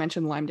hear, like I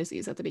mentioned Lyme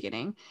disease at the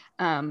beginning.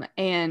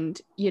 And,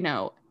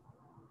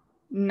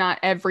 not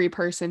every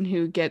person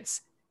who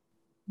gets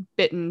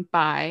bitten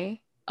by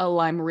a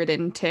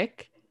Lyme-ridden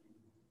tick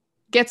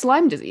gets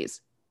Lyme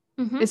disease.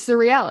 It's the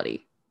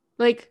reality.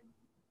 Like,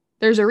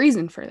 there's a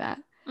reason for that.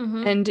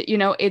 And,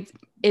 it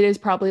is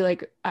probably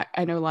like,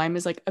 I know Lyme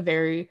is like a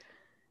very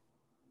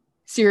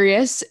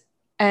serious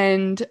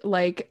and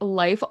like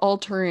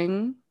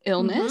life-altering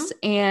illness.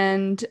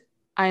 And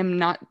I'm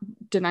not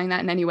denying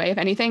that in any way. If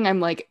anything, I'm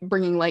like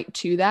bringing light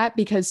to that,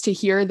 because to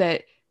hear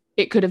that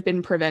it could have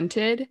been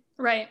prevented,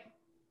 right,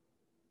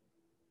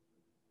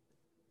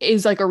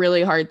 is like a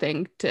really hard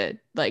thing to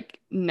like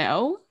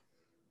know.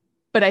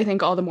 But I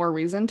think all the more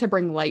reason to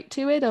bring light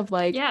to it of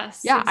like, yes,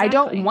 yeah, exactly. I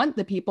don't want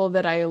the people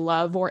that I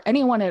love or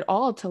anyone at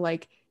all to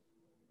like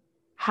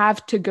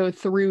have to go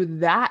through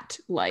that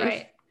life,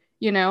 right.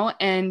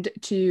 And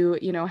to,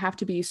 have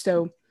to be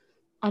so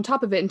on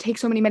top of it and take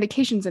so many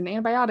medications and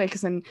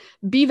antibiotics and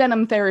bee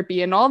venom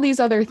therapy and all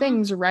these other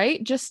things,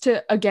 right? Just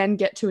to, again,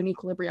 get to an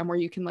equilibrium where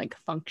you can like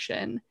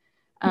function.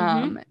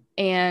 And,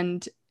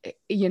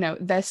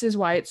 this is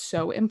why it's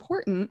so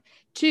important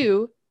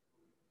to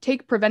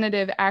take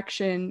preventative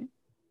action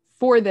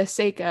for the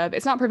sake of,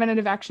 it's not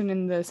preventative action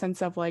in the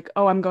sense of like,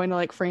 oh, I'm going to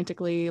like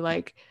frantically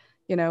like,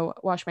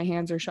 wash my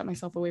hands or shut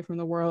myself away from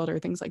the world or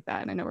things like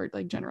that. And I know we're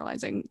like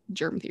generalizing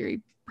germ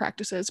theory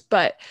practices,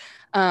 but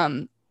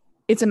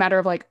it's a matter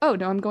of like, oh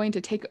no, I'm going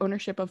to take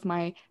ownership of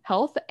my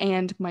health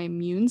and my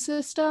immune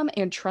system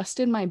and trust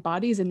in my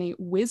body's innate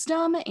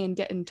wisdom and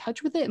get in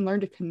touch with it and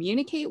learn to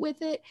communicate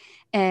with it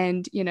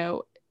and,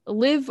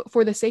 live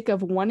for the sake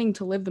of wanting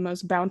to live the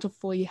most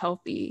bountifully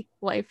healthy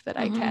life that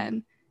I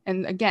can.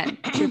 And again,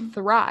 to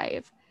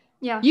thrive.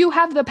 Yeah. You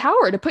have the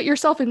power to put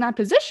yourself in that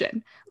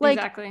position. Like,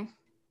 exactly.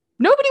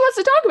 Nobody wants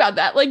to talk about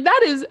that. Like,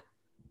 that's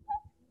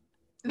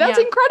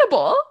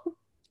incredible.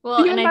 Well,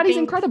 the human body's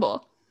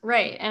incredible.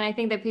 Right. And I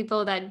think that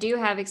people that do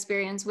have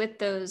experience with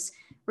those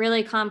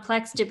really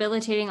complex,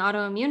 debilitating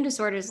autoimmune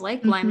disorders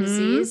like Lyme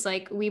disease,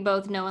 like we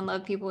both know and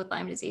love people with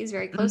Lyme disease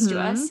very close to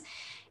us.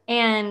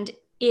 And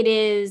it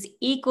is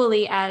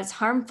equally as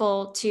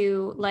harmful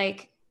to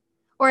like,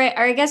 or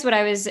I guess what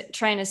I was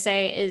trying to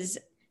say is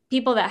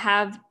people that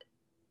have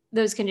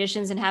those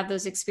conditions and have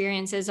those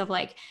experiences of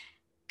like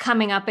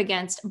coming up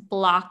against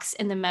blocks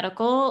in the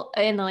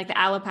like the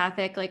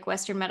allopathic, like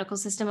Western medical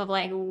system of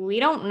like, we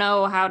don't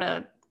know how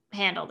to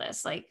handle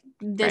this. Like,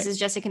 this is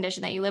just a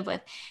condition that you live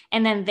with.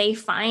 And then they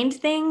find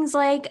things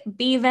like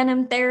bee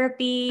venom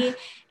therapy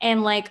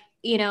and like,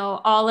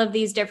 all of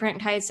these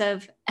different types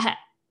of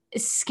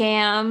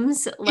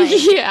scams, like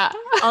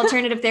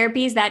alternative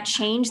therapies that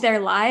change their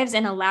lives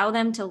and allow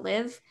them to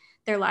live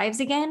their lives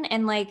again.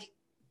 And like,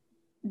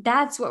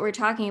 that's what we're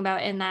talking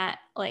about in that,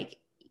 like,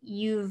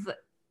 you've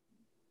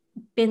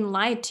been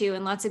lied to,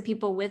 and lots of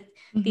people with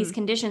these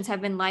conditions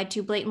have been lied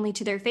to blatantly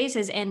to their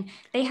faces, and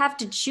they have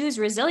to choose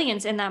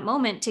resilience in that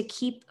moment to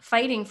keep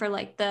fighting for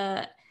like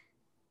the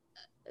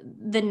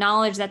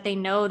knowledge that they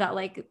know that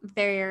like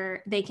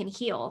they can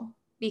heal,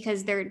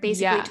 because they're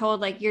basically told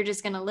like, you're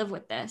just going to live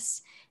with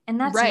this. And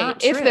that's Right. not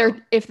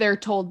true. If they're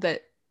told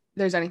that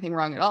there's anything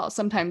wrong at all,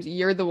 sometimes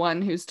you're the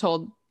one who's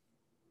told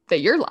that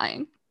you're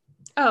lying.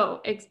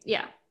 Oh,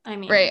 yeah. I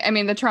mean, Right. I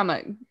mean, the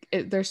trauma,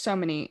 there's so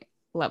many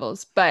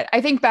levels, but I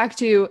think back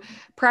to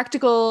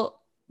practical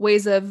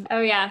ways of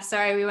oh yeah,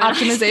 sorry, we went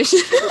optimization.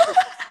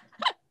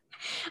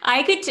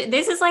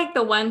 this is like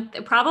the one,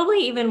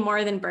 probably even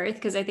more than birth,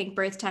 because I think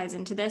birth ties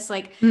into this.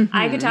 Like, I could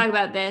Mm-hmm. talk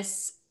about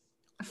this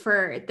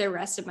for the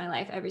rest of my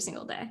life every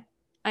single day.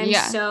 I'm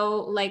Yeah.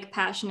 so like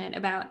passionate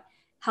about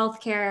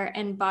healthcare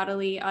and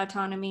bodily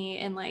autonomy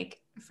and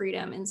like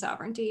freedom and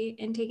sovereignty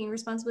and taking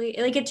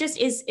responsibility. Like, it just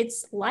is,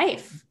 it's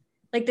life.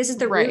 Like, this is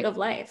the root Right. of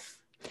life.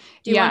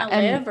 Do you Yeah. want to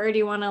live, or do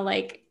you want to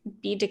like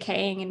be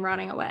decaying and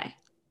rotting away?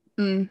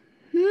 Hmm.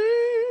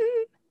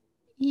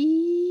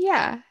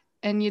 Yeah.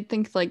 And you'd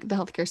think like the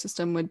healthcare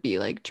system would be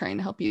like trying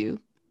to help you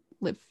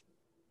live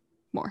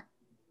more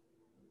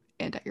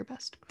and at your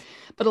best.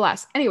 But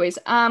alas, anyways,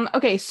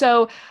 okay,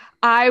 so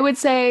I would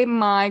say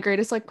my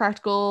greatest like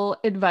practical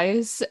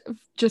advice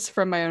just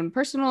from my own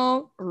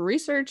personal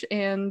research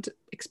and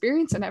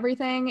experience and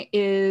everything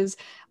is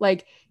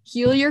like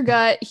heal your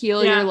gut,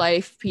 heal your Yeah.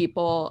 life,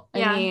 people. I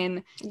Yeah.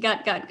 mean,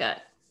 Gut.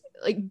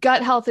 like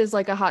gut health is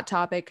like a hot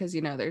topic because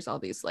you know there's all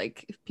these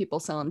like people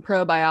selling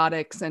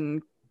probiotics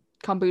and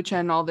kombucha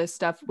and all this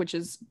stuff, which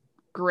is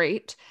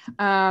great.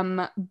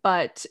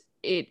 But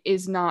it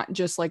is not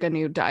just like a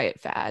new diet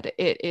fad.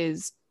 It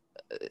is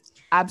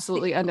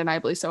absolutely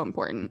undeniably so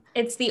important.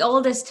 It's the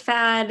oldest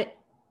fad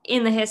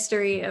in the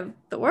history of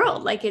the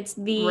world. Like,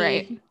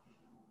 Right.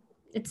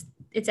 it's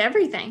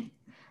everything.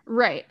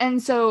 Right.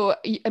 And so,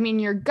 I mean,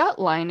 your gut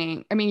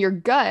lining, I mean, your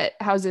gut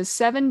houses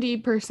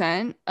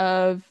 70%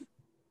 of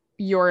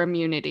your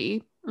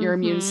immunity, your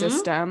immune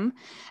system,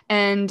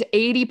 and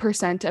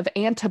 80% of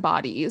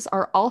antibodies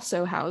are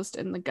also housed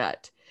in the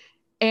gut.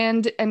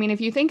 And I mean,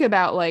 if you think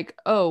about like,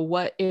 oh,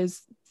 what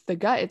is the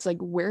gut? It's like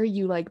where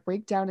you like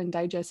break down and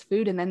digest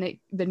food, and then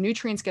the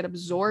nutrients get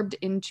absorbed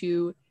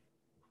into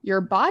your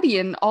body,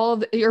 and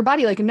your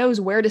body like knows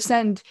where to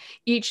send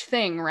each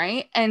thing,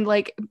 right? And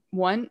like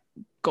one,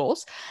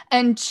 goals,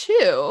 and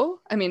two,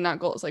 I mean, not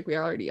goals, like we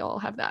already all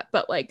have that,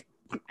 but like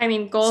I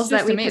mean, goals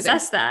that we amazing.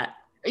 possess that.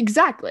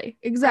 Exactly.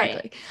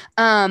 Right.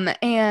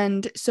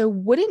 And so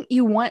wouldn't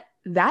you want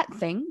that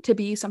thing to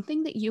be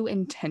something that you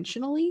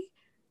intentionally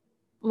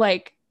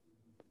like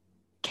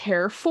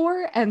care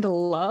for and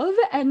love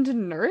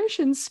and nourish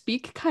and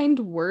speak kind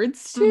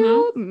words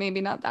to?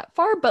 Maybe not that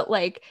far, but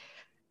like,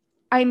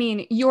 I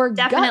mean,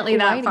 Definitely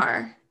that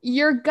far.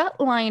 Your gut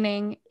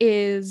lining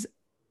is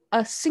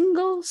a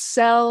single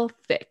cell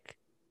thick.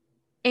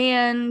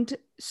 And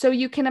so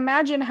you can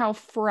imagine how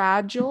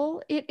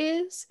fragile it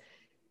is.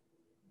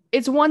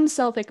 It's one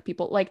cell thick,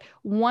 people, like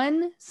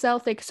one cell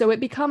thick. So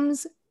it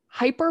becomes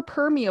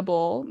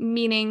hyperpermeable,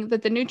 meaning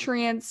that the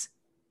nutrients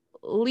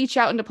leach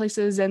out into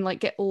places and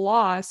like get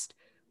lost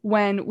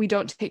when we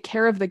don't take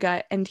care of the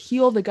gut and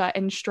heal the gut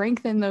and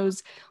strengthen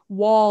those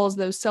walls,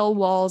 those cell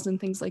walls and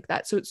things like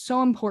that. So it's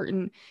so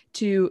important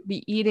to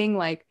be eating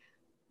like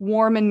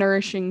warm and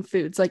nourishing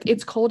foods. Like,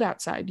 it's cold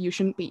outside. You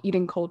shouldn't be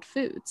eating cold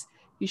foods.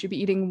 You should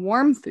be eating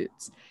warm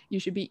foods. You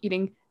should be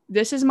eating.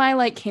 This is my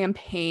like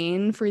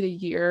campaign for the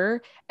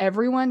year.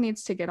 Everyone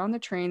needs to get on the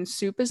train.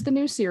 Soup is the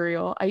new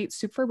cereal. I eat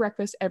soup for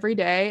breakfast every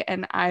day,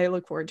 and I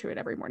look forward to it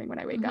every morning when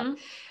I wake up.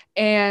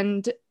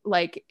 And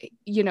like,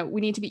 you know, we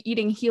need to be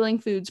eating healing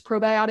foods,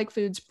 probiotic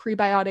foods,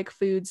 prebiotic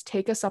foods.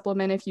 Take a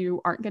supplement if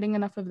you aren't getting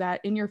enough of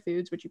that in your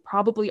foods, which you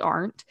probably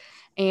aren't.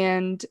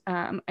 And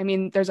I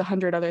mean, there's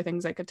 100 other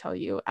things I could tell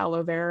you.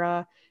 Aloe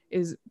vera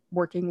is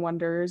working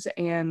wonders,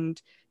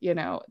 and you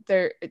know,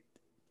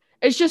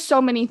 it's just so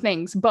many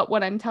things. But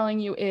what I'm telling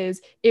you is,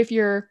 if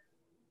you're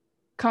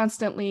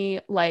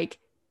constantly like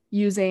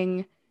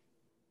using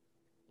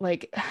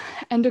like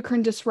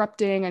endocrine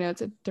disrupting, I know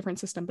it's a different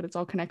system, but it's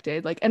all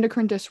connected, like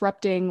endocrine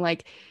disrupting,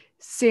 like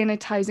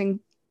sanitizing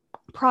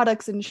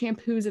products and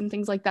shampoos and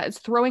things like that, it's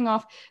throwing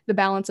off the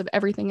balance of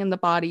everything in the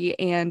body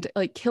and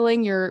like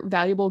killing your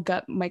valuable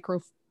gut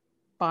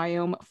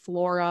microbiome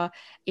flora.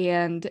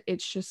 And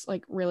it's just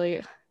like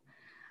really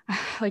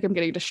like I'm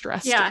getting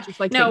distressed. Yeah. Just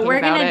like No, we're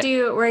gonna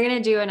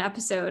do an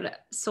episode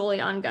solely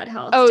on gut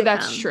health. Oh,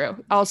 that's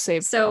true. I'll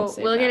save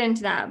we'll get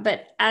into that.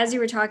 But as you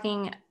were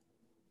talking,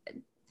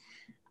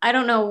 I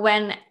don't know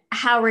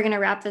how we're going to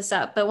wrap this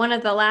up, but one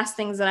of the last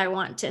things that I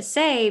want to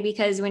say,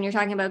 because when you're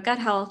talking about gut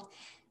health,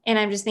 and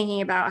I'm just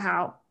thinking about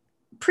how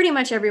pretty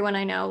much everyone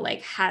I know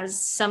like has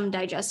some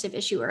digestive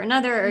issue or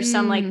another, or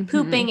some like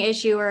pooping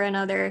issue or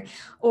another,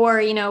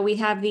 or, you know, we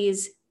have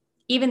these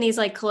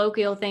like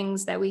colloquial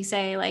things that we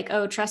say, like,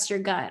 oh, trust your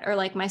gut, or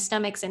like my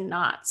stomach's in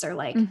knots, or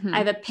like I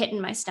have a pit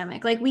in my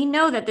stomach. Like, we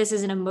know that this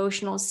is an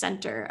emotional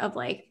center of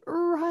like,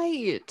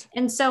 right.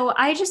 And so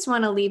I just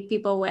want to leave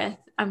people with,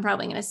 I'm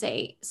probably going to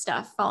say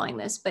stuff following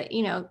this, but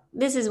you know,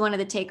 this is one of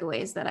the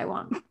takeaways that I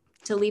want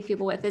to leave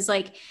people with, is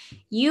like,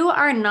 you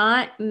are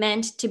not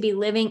meant to be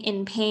living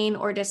in pain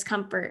or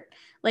discomfort.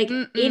 Like,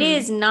 it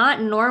is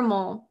not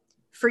normal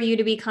for you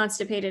to be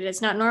constipated.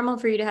 It's not normal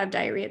for you to have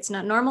diarrhea. It's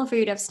not normal for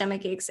you to have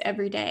stomach aches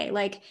every day.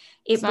 Like,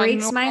 it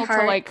breaks my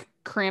heart to like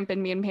cramp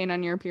and be in pain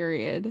on your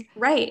period.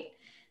 Right.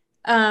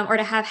 Or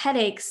to have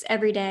headaches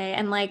every day.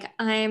 And like,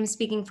 I'm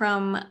speaking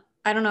from,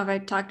 I don't know if I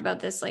talked about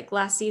this like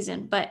last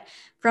season, but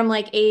from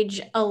like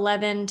age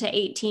 11 to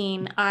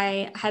 18,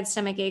 I had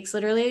stomach aches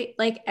literally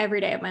like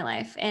every day of my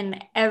life.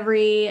 And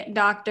every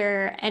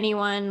doctor,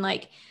 anyone,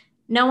 like,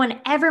 no one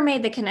ever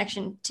made the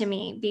connection to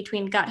me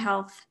between gut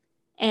health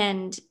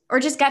or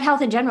just gut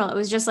health in general. It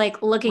was just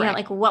like looking at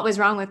like what was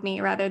wrong with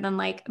me rather than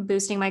like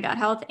boosting my gut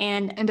health.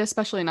 And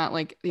especially not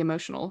like the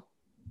emotional.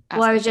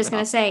 Well, I was just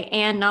going to say,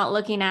 and not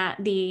looking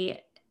at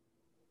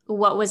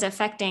what was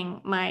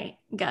affecting my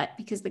gut,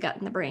 because the gut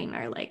and the brain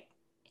are like,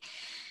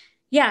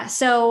 yeah.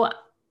 So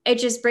it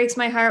just breaks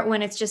my heart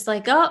when it's just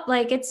like, oh,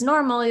 like it's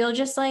normal. You'll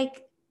just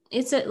like,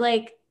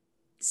 like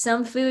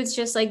some foods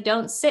just like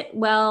don't sit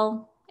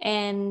well.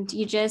 And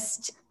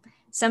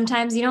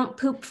sometimes you don't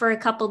poop for a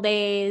couple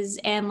days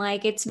and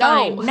like, it's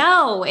fine.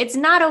 No, it's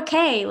not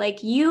okay.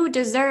 Like, you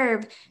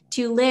deserve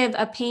to live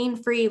a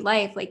pain-free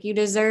life. Like, you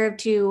deserve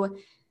to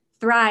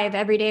thrive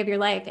every day of your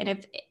life.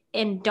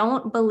 And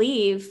don't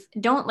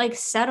like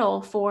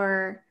settle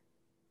for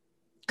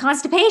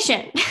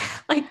constipation.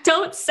 Like,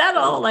 don't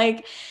settle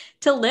like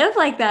to live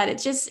like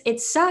that.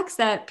 It sucks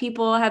that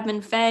people have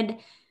been fed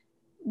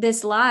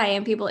this lie,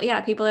 and people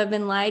have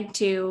been lied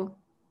to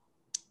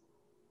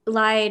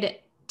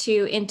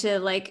into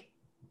like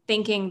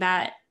thinking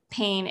that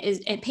pain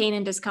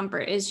and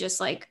discomfort is just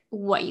like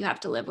what you have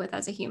to live with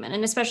as a human,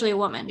 and especially a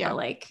woman. But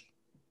like,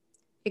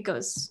 it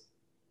goes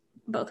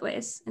both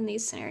ways in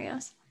these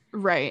scenarios.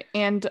 Right.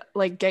 And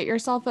like, get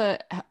yourself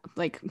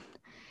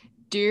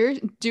do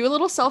a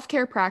little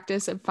self-care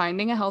practice of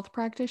finding a health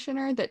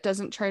practitioner that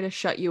doesn't try to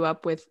shut you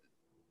up with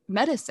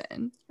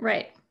medicine.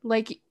 Right.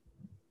 Like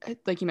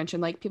you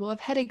mentioned, like, people have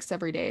headaches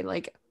every day.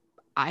 Like,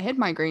 I had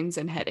migraines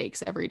and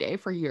headaches every day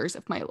for years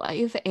of my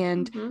life,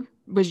 and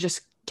was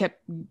just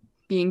kept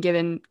being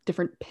given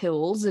different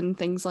pills and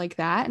things like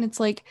that. And it's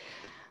like,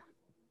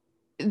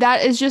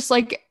 that is just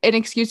like an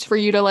excuse for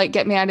you to like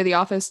get me out of the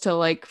office to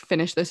like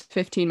finish this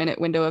 15-minute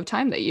window of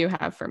time that you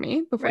have for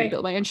me before you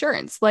bill my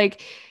insurance.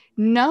 Like,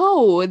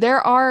 no, there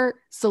are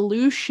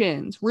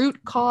solutions,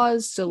 root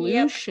cause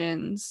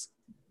solutions.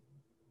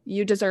 Yep.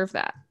 You deserve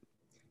that.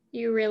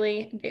 You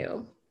really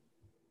do.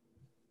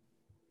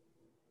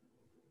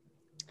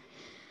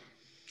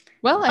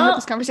 Well, I hope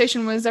this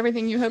conversation was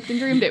everything you hoped and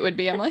dreamed it would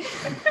be, Emily.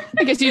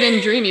 I guess you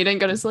didn't dream, you didn't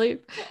go to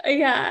sleep.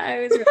 Yeah, I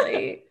was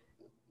really,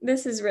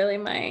 this is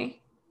really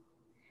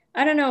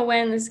I don't know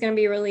when this is going to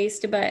be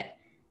released, but,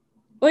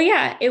 well,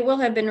 yeah, it will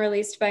have been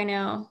released by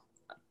now.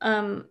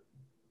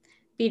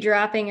 Be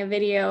dropping a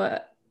video,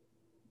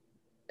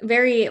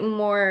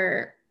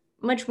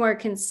 much more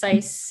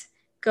concise,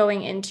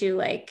 going into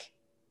like,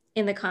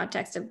 in the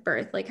context of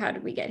birth, like, how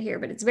did we get here?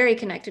 But it's very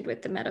connected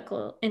with the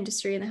medical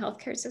industry and the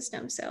healthcare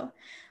system. So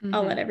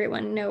I'll let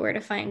everyone know where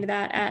to find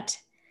that at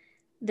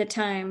the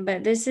time.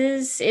 But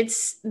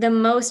it's the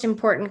most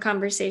important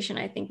conversation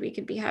I think we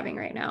could be having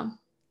right now,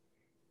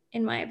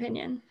 in my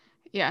opinion.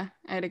 Yeah,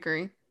 I'd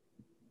agree.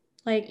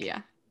 Like,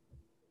 yeah.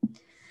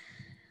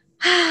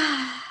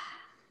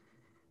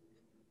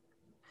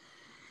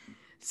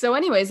 So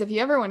anyways, if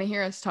you ever want to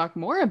hear us talk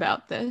more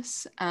about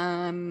this,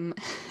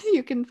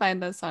 you can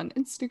find us on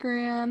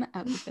Instagram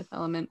at the Fifth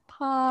Element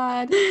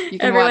Pod.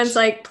 Everyone's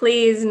like,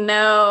 please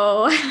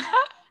no.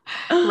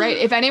 Right.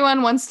 If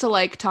anyone wants to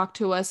like talk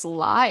to us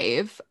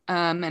live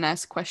and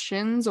ask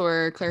questions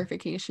or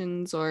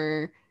clarifications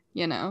or,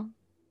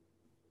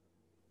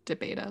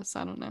 debate us,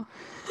 I don't know.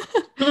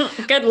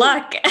 Good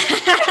luck.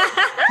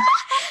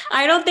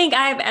 I don't think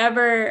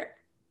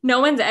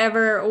no one's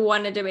ever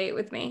won a debate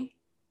with me,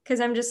 because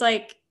I'm just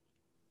like,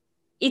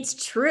 it's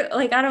true.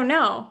 Like, I don't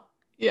know.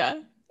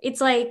 Yeah.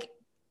 It's like,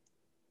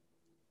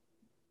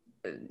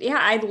 yeah,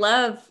 I'd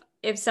love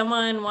if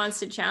someone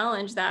wants to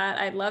challenge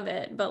that. I'd love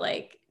it. But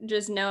like,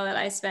 just know that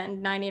I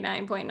spend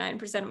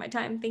 99.9% of my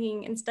time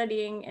thinking and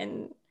studying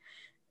and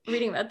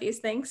reading about these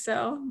things.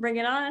 So bring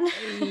it on.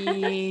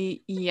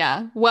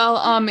 Yeah. Well,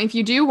 if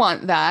you do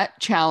want that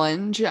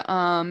challenge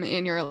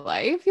in your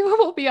life, you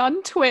will be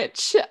on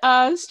Twitch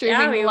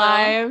streaming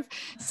live.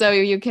 So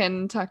you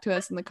can talk to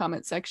us in the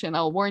comment section.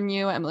 I'll warn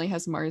you, Emily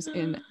has Mars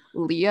in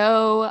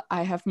Leo.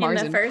 I have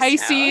Mars in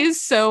Pisces.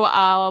 House. So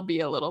I'll be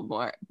a little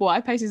more,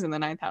 Pisces in the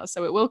 9th house.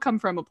 So it will come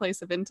from a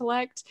place of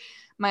intellect,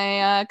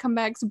 my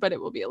comebacks, but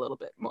it will be a little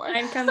bit more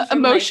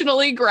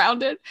emotionally like,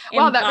 grounded.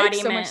 Wow, that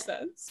makes so much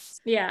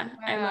sense. Yeah.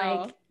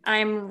 Wow.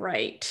 I'm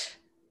right,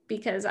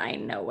 because I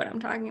know what I'm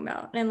talking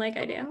about, and like,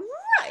 I do.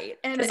 Right.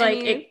 And because like,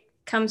 it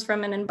comes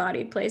from an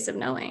embodied place of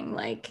knowing,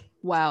 like,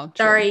 wow,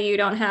 true. Sorry, you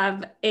don't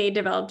have a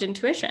developed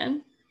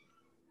intuition.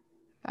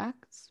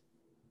 Facts.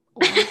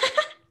 Wow.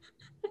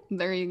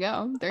 There you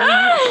go. There you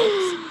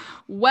go.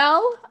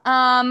 Well,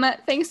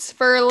 thanks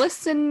for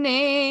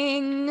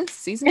listening.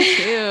 Season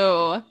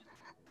 2.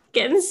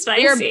 Getting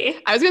spicy.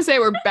 I was gonna say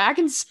we're back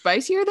and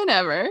spicier than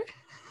ever.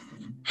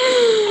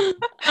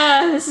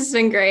 This has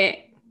been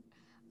great.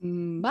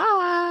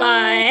 Bye.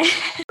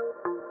 Bye.